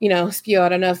 spew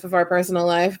out enough of our personal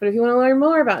life, but if you want to learn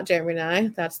more about Jeremy and I,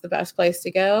 that's the best place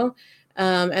to go.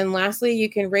 And lastly, you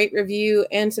can rate, review,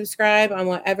 and subscribe on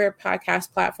whatever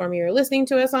podcast platform you're listening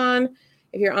to us on.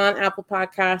 If you're on Apple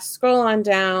Podcasts, scroll on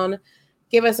down,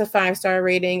 give us a 5-star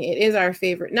rating. It is our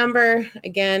favorite number.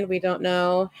 Again, we don't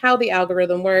know how the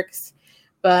algorithm works,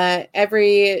 but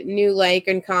every new like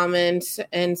and comment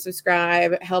and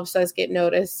subscribe helps us get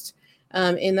noticed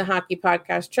in the hockey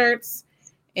podcast charts.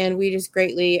 And we just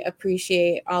greatly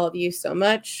appreciate all of you so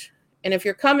much. And if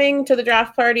you're coming to the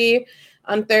draft party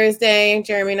on Thursday,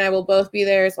 Jeremy and I will both be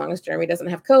there as long as Jeremy doesn't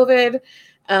have COVID.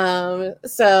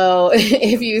 So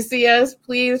if you see us,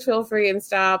 please feel free and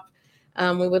stop.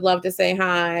 We would love to say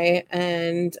hi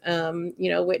and,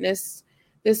 witness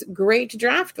this great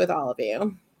draft with all of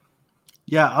you.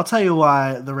 Yeah, I'll tell you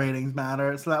why the ratings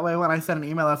matter. So that way when I send an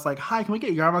email that's like, hi, can we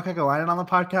get Jarmo Kekalainen on the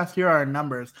podcast? Here are our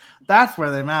numbers. That's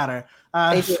where they matter.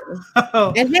 They do.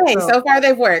 And hey, so far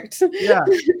they've worked. Yeah.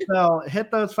 So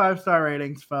hit those 5-star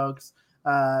ratings, folks.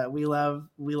 We love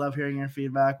hearing your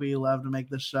feedback. We love to make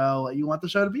the show what you want the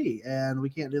show to be, and we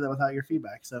can't do that without your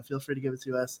feedback. So feel free to give it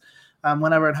to us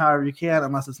whenever and however you can.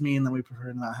 Unless it's mean, then we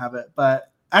prefer to not have it.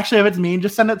 But actually, if it's mean,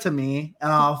 just send it to me, and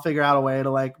I'll figure out a way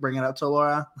to bring it up to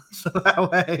Laura, so that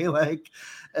way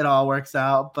it all works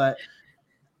out. But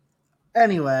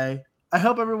anyway, I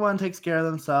hope everyone takes care of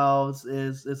themselves.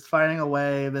 Is finding a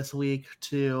way this week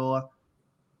to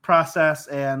process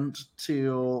and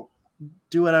to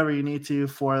do whatever you need to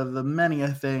for the many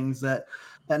things that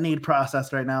need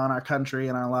processed right now in our country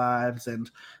and our lives. And,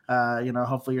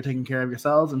 hopefully you're taking care of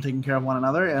yourselves and taking care of one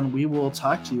another. And we will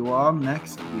talk to you all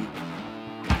next week.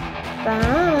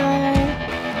 Bye.